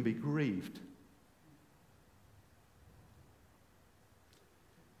 he can be grieved.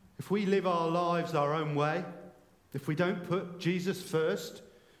 If we live our lives our own way, if we don't put Jesus first,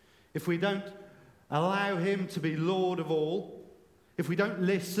 if we don't allow him to be Lord of all, if we don't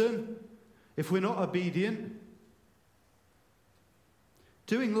listen, if we're not obedient,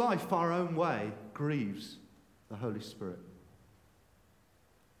 doing life our own way grieves the Holy Spirit.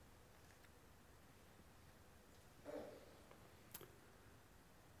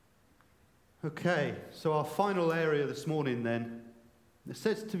 Okay, so our final area this morning then, it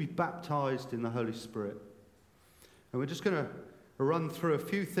says to be baptized in the Holy Spirit. And we're just going to run through a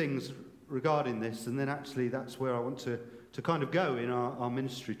few things regarding this, and then actually that's where I want to kind of go in our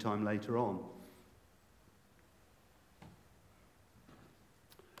ministry time later on.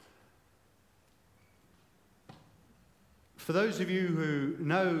 For those of you who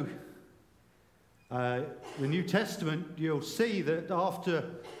know the New Testament, you'll see that after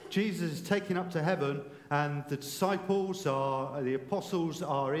Jesus is taken up to heaven and the the apostles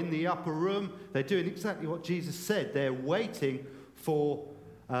are in the upper room, they're doing exactly what Jesus said. They're waiting for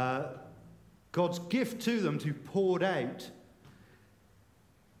God's gift to them to be poured out.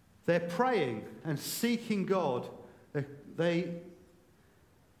 They're praying and seeking God. They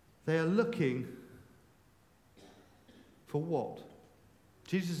are looking for what?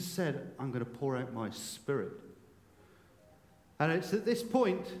 Jesus said, I'm going to pour out my Spirit. And it's at this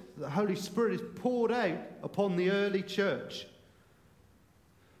point that the Holy Spirit is poured out upon the early church.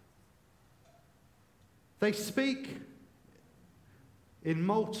 They speak in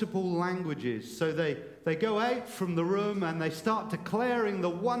multiple languages. So they go out from the room and they start declaring the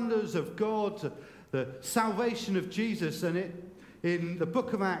wonders of God, the salvation of Jesus. And in the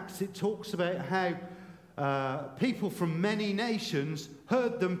book of Acts, it talks about how people from many nations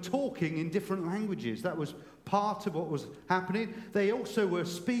heard them talking in different languages. That was part of what was happening. They also were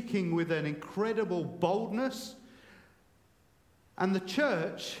speaking with an incredible boldness. And the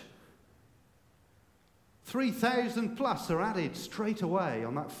church, 3,000 plus are added straight away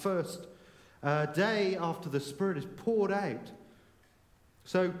on that first day after the Spirit is poured out.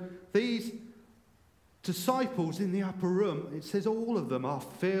 So these disciples in the upper room, it says all of them are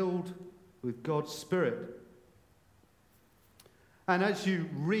filled with God's Spirit. And as you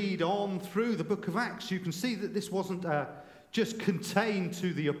read on through the book of Acts, you can see that this wasn't just contained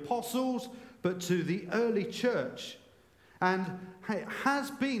to the apostles, but to the early church. And it has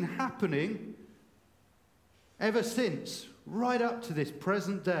been happening ever since, right up to this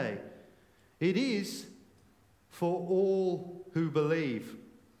present day. It is for all who believe.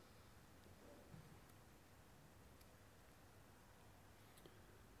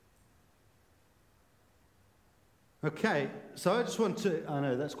 Okay, so I just want to, I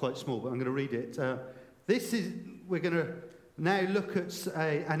know that's quite small, but I'm going to read it. We're going to now look at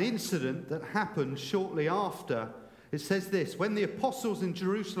an incident that happened shortly after. It says this: when the apostles in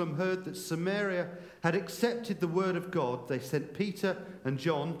Jerusalem heard that Samaria had accepted the word of God, they sent Peter and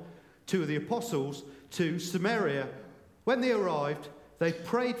John, two of the apostles, to Samaria. When they arrived, they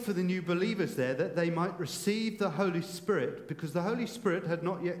prayed for the new believers there that they might receive the Holy Spirit, because the Holy Spirit had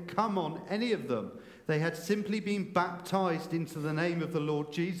not yet come on any of them. They had simply been baptized into the name of the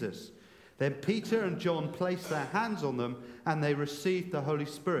Lord Jesus. Then Peter and John placed their hands on them and they received the Holy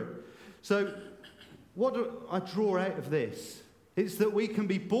Spirit. So what do I draw out of this? It's that we can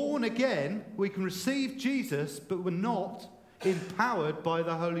be born again, we can receive Jesus, but we're not empowered by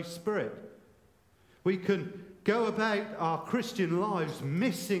the Holy Spirit. We can go about our Christian lives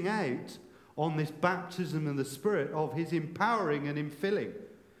missing out on this baptism in the Spirit of his empowering and infilling.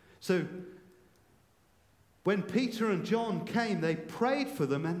 So when Peter and John came, they prayed for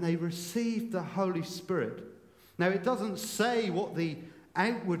them and they received the Holy Spirit. Now, it doesn't say what the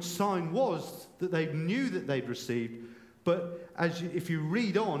outward sign was that they knew that they'd received, but if you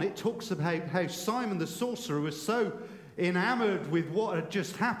read on, it talks about how Simon the sorcerer was so enamored with what had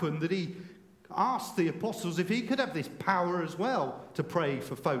just happened that he asked the apostles if he could have this power as well to pray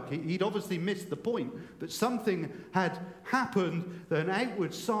for folk. He'd obviously missed the point, but something had happened, an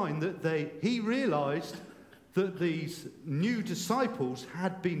outward sign that he realized that these new disciples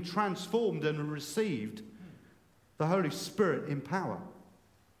had been transformed and received the Holy Spirit in power.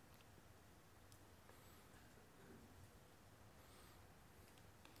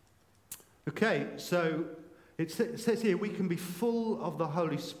 Okay, so it says here we can be full of the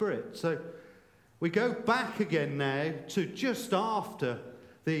Holy Spirit. So we go back again now to just after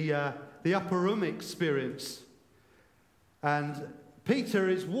the upper room experience. And Peter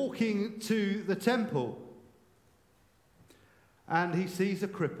is walking to the temple. And he sees a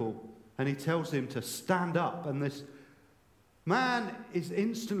cripple, and he tells him to stand up. And this man is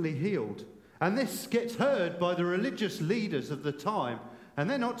instantly healed. And this gets heard by the religious leaders of the time. And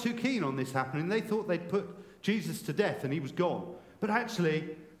they're not too keen on this happening. They thought they'd put Jesus to death, and he was gone. But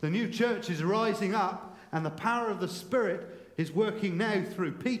actually, the new church is rising up, and the power of the Spirit is working now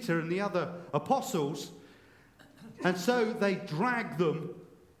through Peter and the other apostles. And so they drag them.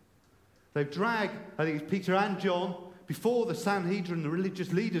 I think it's Peter and John, before the Sanhedrin, the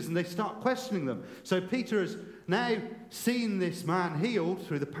religious leaders, and they start questioning them. So Peter has now seen this man healed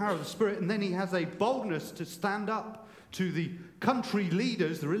through the power of the Spirit, and then he has a boldness to stand up to the country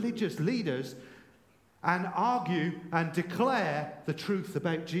leaders, the religious leaders, and argue and declare the truth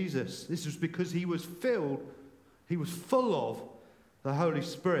about Jesus. This was because he was full of the Holy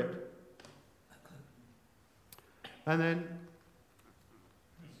Spirit. And then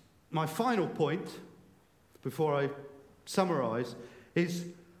my final point, before I summarize, is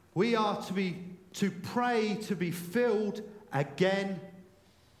we are to pray to be filled again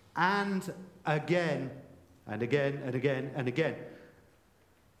and again and again and again and again.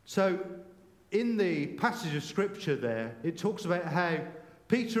 So in the passage of scripture there, it talks about how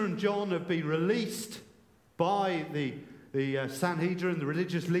Peter and John have been released by the Sanhedrin, the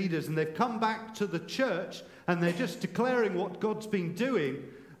religious leaders, and they've come back to the church and they're just declaring what God's been doing.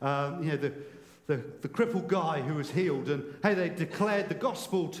 The crippled guy who was healed, and how they declared the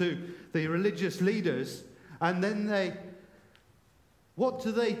gospel to the religious leaders. And then what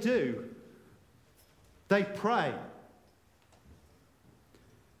do? They pray.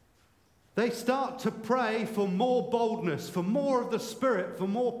 They start to pray for more boldness, for more of the Spirit, for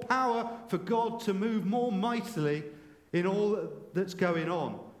more power, for God to move more mightily in all that's going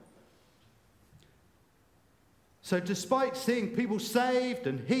on. So despite seeing people saved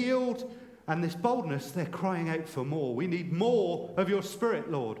and healed, and this boldness, they're crying out for more. We need more of your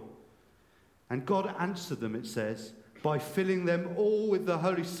Spirit, Lord. And God answered them, it says, by filling them all with the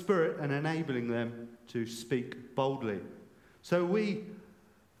Holy Spirit and enabling them to speak boldly. So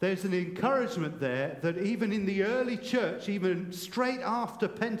there's an encouragement there that even in the early church, even straight after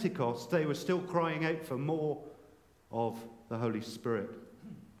Pentecost, they were still crying out for more of the Holy Spirit.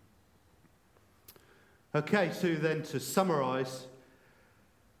 Okay, so then to summarize,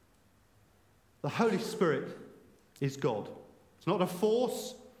 the Holy Spirit is God. It's not a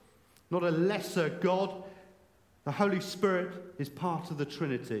force, not a lesser God. The Holy Spirit is part of the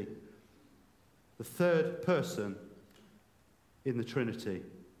Trinity, the third person in the Trinity.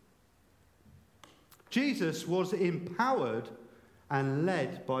 Jesus was empowered and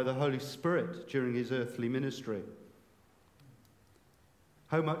led by the Holy Spirit during his earthly ministry.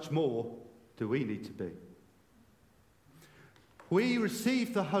 How much more do we need to be? We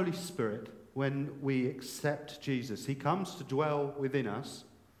receive the Holy Spirit when we accept Jesus. He comes to dwell within us.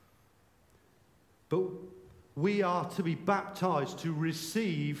 But we are to be baptized to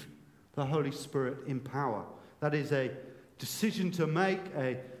receive the Holy Spirit in power. That is a decision to make,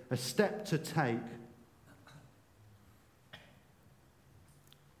 a step to take.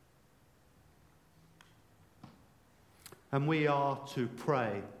 And we are to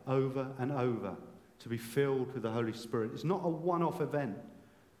pray over and over to be filled with the Holy Spirit. It's not a one-off event,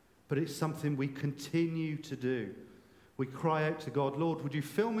 but it's something we continue to do. We cry out to God, Lord, would you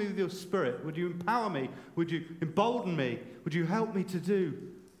fill me with your Spirit? Would you empower me? Would you embolden me? Would you help me to do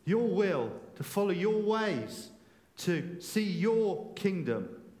your will, to follow your ways, to see your kingdom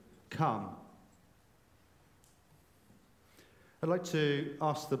come? I'd like to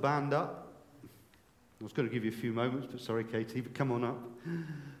ask the band up. I was going to give you a few moments, but sorry, Katie, but come on up.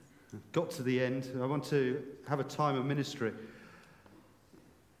 Got to the end. I want to have a time of ministry.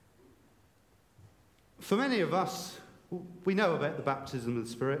 For many of us, we know about the baptism of the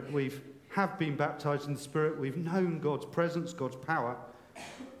Spirit. We have been baptized in the Spirit. We've known God's presence, God's power.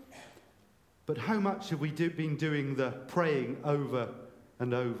 But how much have we been doing the praying over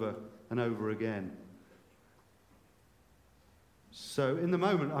and over and over again? So in the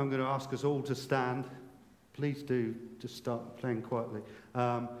moment, I'm going to ask us all to stand. Please do just start playing quietly.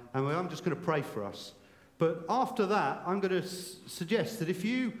 And I'm just going to pray for us. But after that, I'm going to suggest that if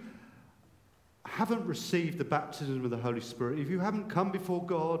you haven't received the baptism of the Holy Spirit, if you haven't come before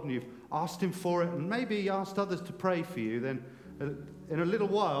God and you've asked him for it and maybe asked others to pray for you, then in a little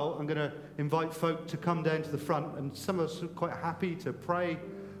while I'm going to invite folk to come down to the front, and some of us are quite happy to pray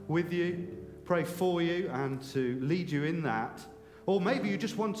with you, pray for you, and to lead you in that. Or maybe you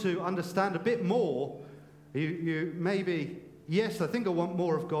just want to understand a bit more. You maybe, yes, I think I want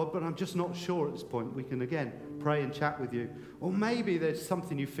more of God, but I'm just not sure at this point. We can again pray and chat with you. Or maybe there's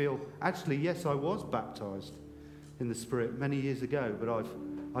something you feel, actually, yes, I was baptized in the Spirit many years ago, but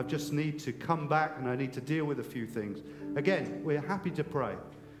I just need to come back and I need to deal with a few things. Again, we're happy to pray.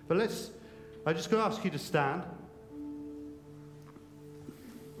 But I'm just going to ask you to stand.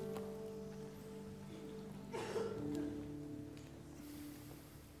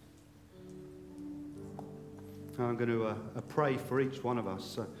 I'm going to pray for each one of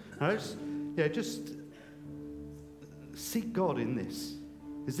us. Just seek God in this.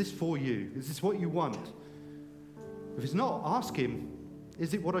 Is this for you? Is this what you want? If it's not, ask him,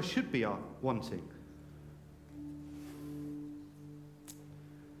 is it what I should be wanting?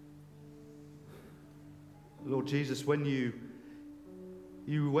 Lord Jesus, when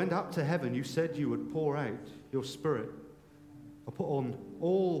you went up to heaven, you said you would pour out your Spirit upon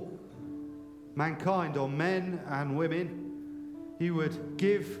all mankind, on men and women. You would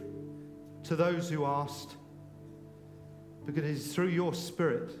give to those who asked, because it is through your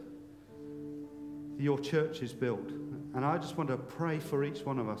Spirit that your church is built. And I just want to pray for each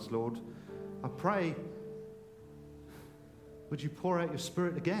one of us, Lord. I pray, would you pour out your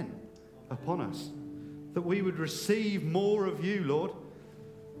Spirit again upon us, that we would receive more of you, Lord.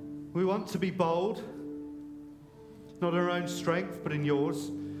 We want to be bold, not in our own strength, but in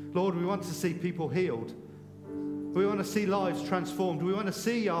yours. Lord, we want to see people healed. We want to see lives transformed. We want to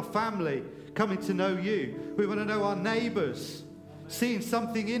see our family coming to know you. We want to know our neighbours seeing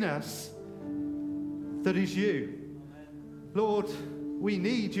something in us that is you. Lord, we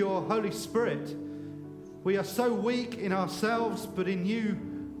need your Holy Spirit. We are so weak in ourselves, but in you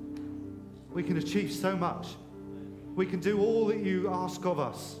we can achieve so much. We can do all that you ask of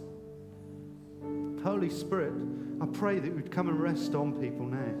us. Holy Spirit, I pray that you would come and rest on people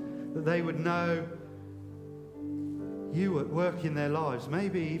now, that they would know you at work in their lives,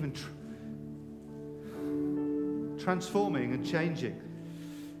 maybe even transforming and changing,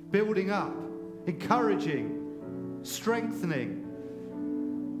 building up, encouraging, strengthening.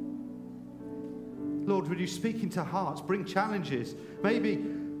 Lord, would you speak into hearts, bring challenges, maybe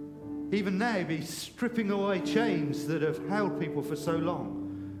even now be stripping away chains that have held people for so long,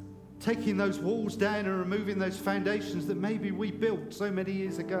 taking those walls down and removing those foundations that maybe we built so many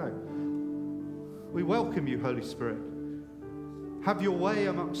years ago. We welcome you, Holy Spirit. Have your way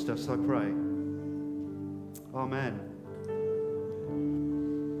amongst us, I pray. Amen.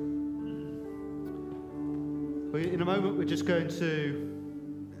 In a moment, we're just going to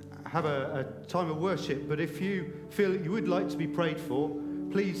have a time of worship, but if you feel that you would like to be prayed for,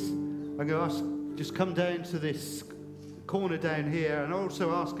 please, I'm going to ask, just come down to this corner down here, and I'll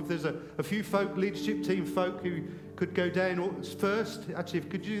also ask if there's a few folk, leadership team folk, who could go down first. Actually,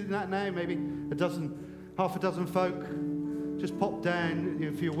 could you do that now? Maybe half a dozen folk. Just pop down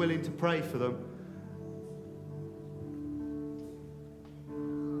if you're willing to pray for them.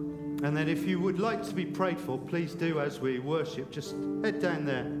 And then if you would like to be prayed for, please do as we worship. Just head down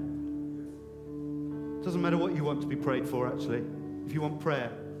there. Doesn't matter what you want to be prayed for, actually. If you want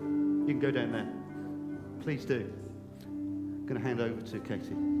prayer, you can go down there. Please do. I'm going to hand over to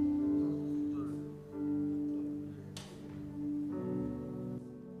Katie.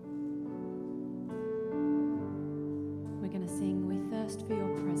 We're going to sing, "We thirst for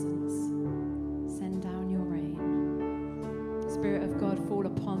your presence. Send down your rain. Spirit of God, fall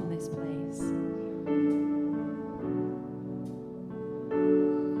upon this place."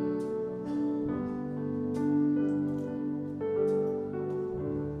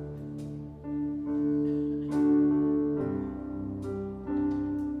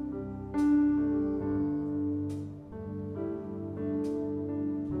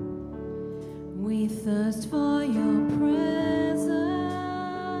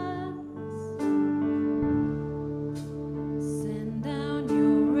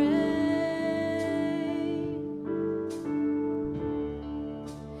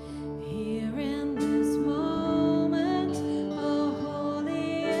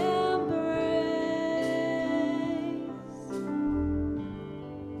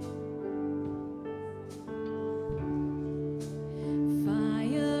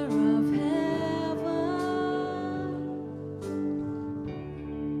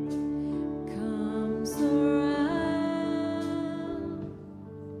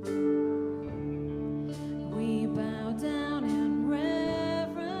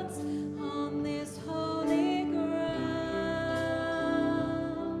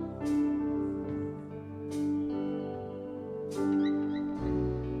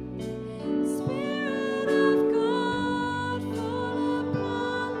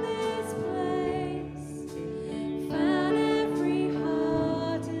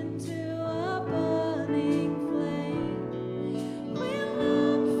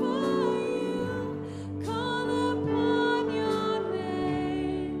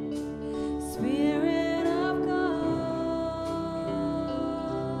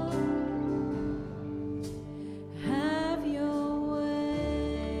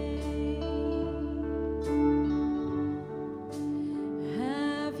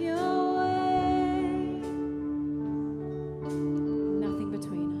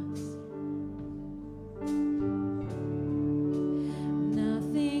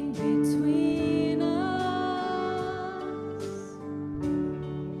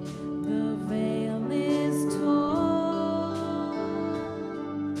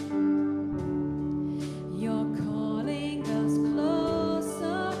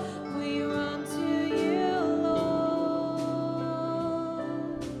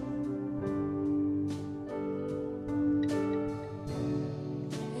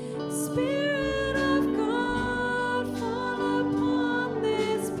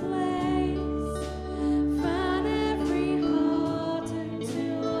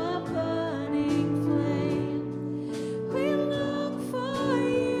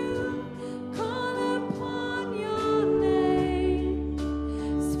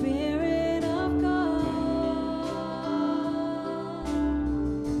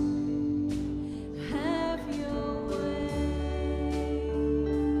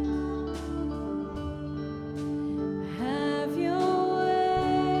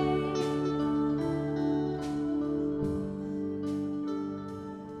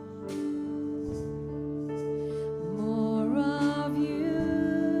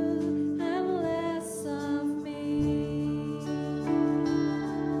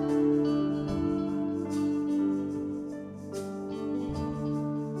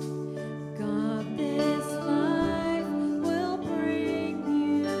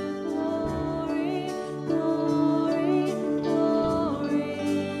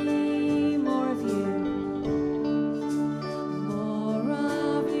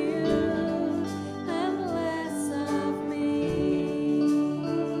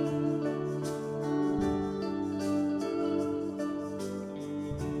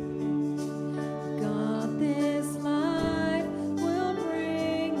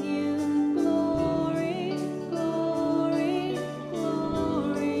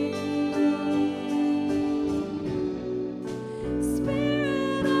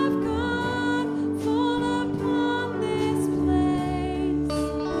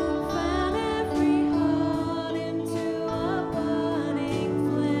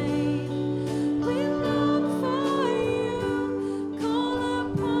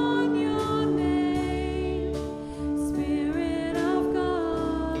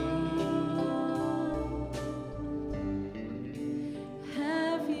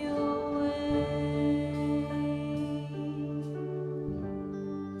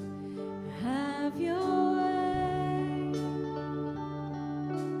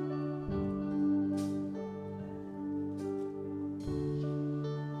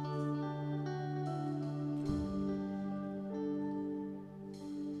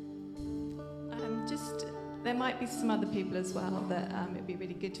 there might be some other people as well that it'd be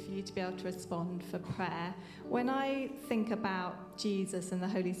really good for you to be able to respond for prayer. When I think about Jesus and the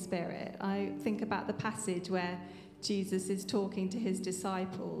Holy Spirit, I think about the passage where Jesus is talking to his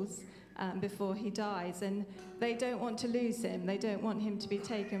disciples before he dies, and they don't want to lose him. They don't want him to be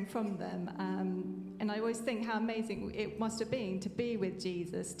taken from them. And I always think how amazing it must have been to be with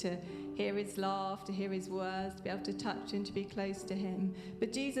Jesus, to hear his laugh, to hear his words, to be able to touch him, to be close to him.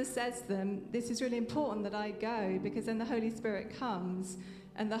 But Jesus says to them, this is really important that I go, because then the Holy Spirit comes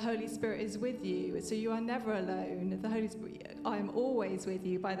and the Holy Spirit is with you. So you are never alone. The Holy Spirit, I am always with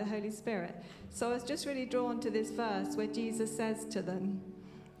you by the Holy Spirit. So I was just really drawn to this verse where Jesus says to them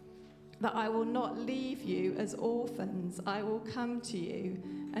that I will not leave you as orphans. I will come to you.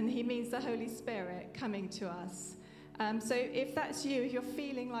 And he means the Holy Spirit coming to us. So if that's you, if you're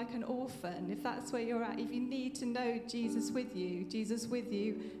feeling like an orphan, if that's where you're at, if you need to know Jesus with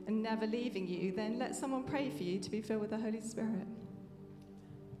you and never leaving you, then let someone pray for you to be filled with the Holy Spirit.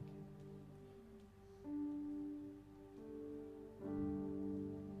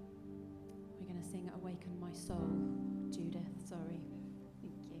 We're going to sing Awaken My Soul, Judith, sorry.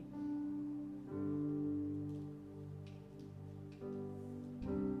 Thank you.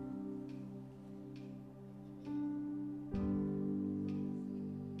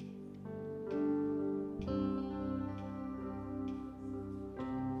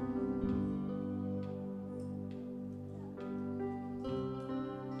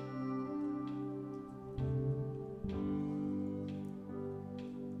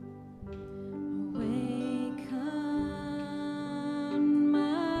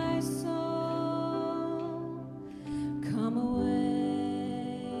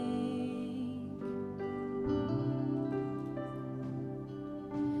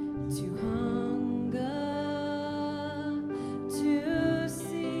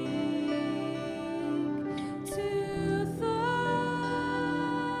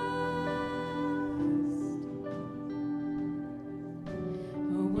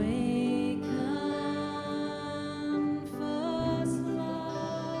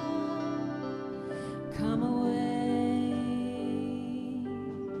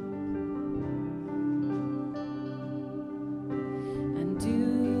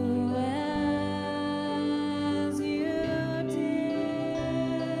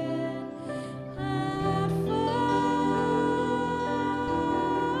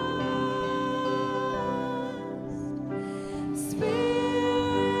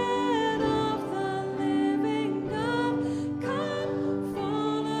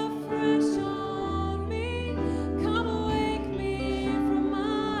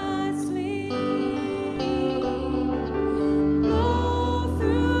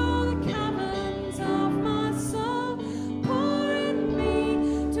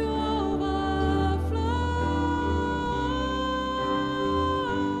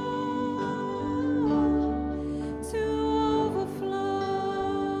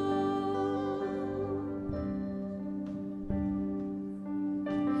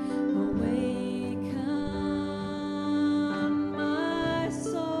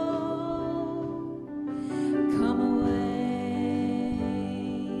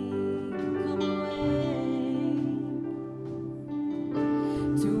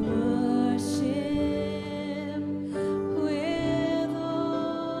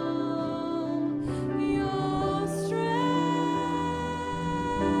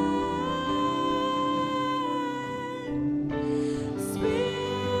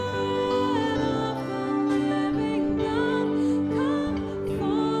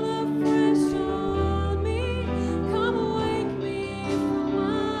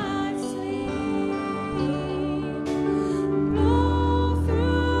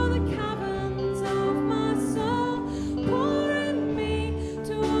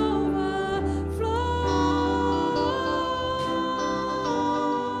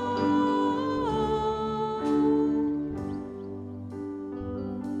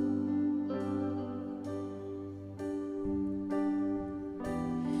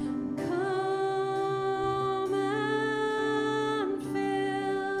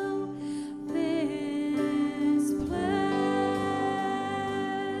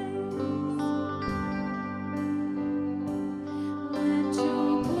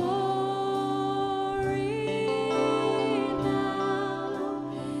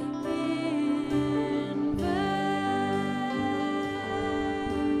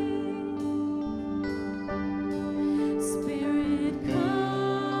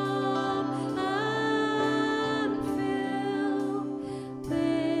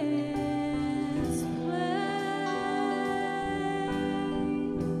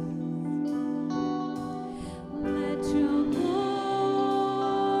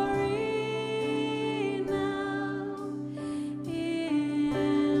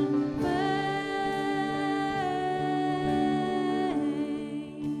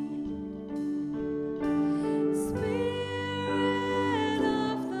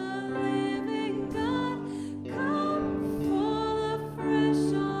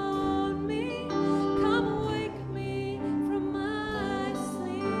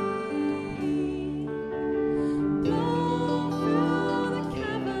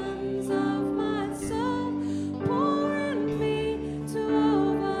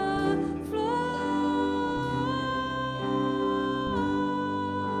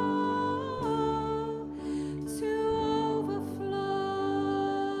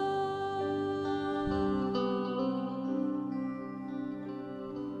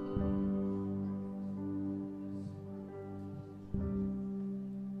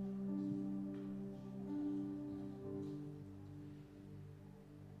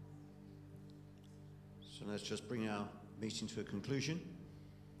 So let's just bring our meeting to a conclusion.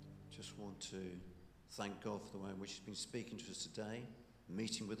 Just want to thank God for the way in which He's been speaking to us today,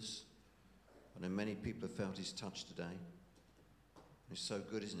 meeting with us. I know many people have felt His touch today. It's so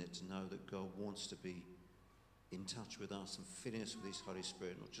good, isn't it, to know that God wants to be in touch with us and filling us with His Holy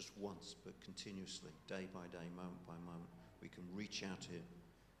Spirit, not just once, but continuously, day by day, moment by moment. We can reach out to Him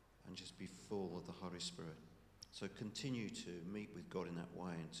and just be full of the Holy Spirit. So continue to meet with God in that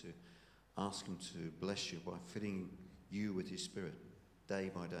way and to ask Him to bless you by filling you with His Spirit,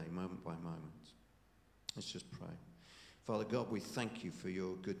 day by day, moment by moment. Let's just pray. Father God, we thank You for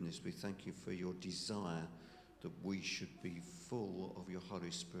Your goodness. We thank You for Your desire that we should be full of Your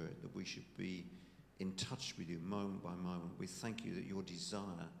Holy Spirit, that we should be in touch with You moment by moment. We thank You that Your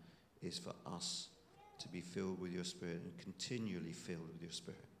desire is for us to be filled with Your Spirit and continually filled with Your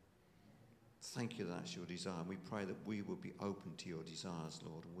Spirit. Thank You that that's Your desire. And we pray that we will be open to Your desires,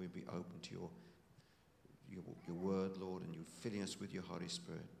 Lord, and we'll be open to Your word, Lord, and You filling us with Your Holy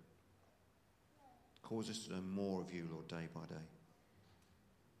Spirit. Cause us to know more of You, Lord, day by day.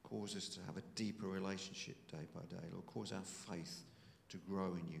 Cause us to have a deeper relationship day by day. Lord, cause our faith to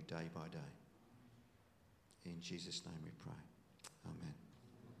grow in You day by day. In Jesus' name we pray. Amen.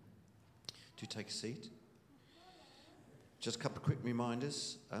 Do take a seat. Just a couple of quick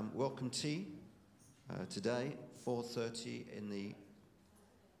reminders. Welcome tea today, 4:30 in the...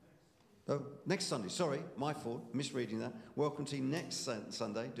 Oh, next Sunday. Sorry, my fault. Misreading that. Welcome tea next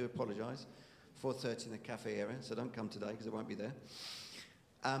Sunday. Do apologise. 4:30 in the cafe area. So don't come today because I won't be there.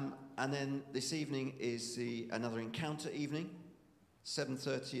 And then this evening is another encounter evening,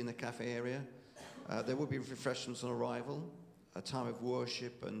 7:30 in the cafe area. There will be refreshments on arrival, a time of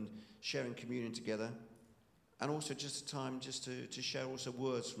worship and sharing communion together, and also just a time just to share also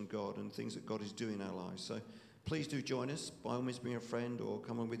words from God and things that God is doing in our lives. So please do join us. By all means, bring a friend or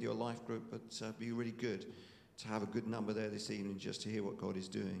come on with your life group, but it'd be really good to have a good number there this evening just to hear what God is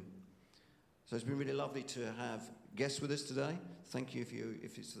doing. So it's been really lovely to have guests with us today. Thank you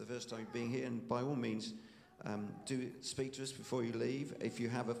if it's the first time being here, and by all means, do speak to us before you leave. If you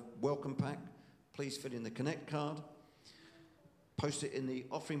have a welcome pack, please fill in the Connect card. Post it in the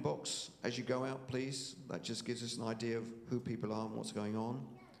offering box as you go out, please. That just gives us an idea of who people are and what's going on.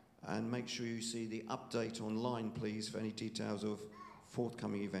 And make sure you see the update online, please, for any details of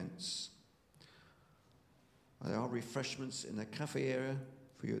forthcoming events. There are refreshments in the cafe area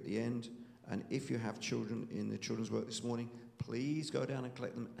for you at the end. And if you have children in the children's work this morning, please go down and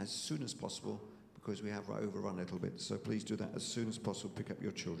collect them as soon as possible because we have overrun a little bit. So please do that as soon as possible. Pick up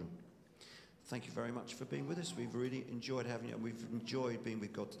your children. Thank you very much for being with us. We've really enjoyed having you, and we've enjoyed being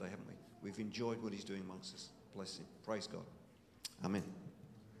with God today, haven't we? We've enjoyed what He's doing amongst us. Bless Him. Praise God. Amen.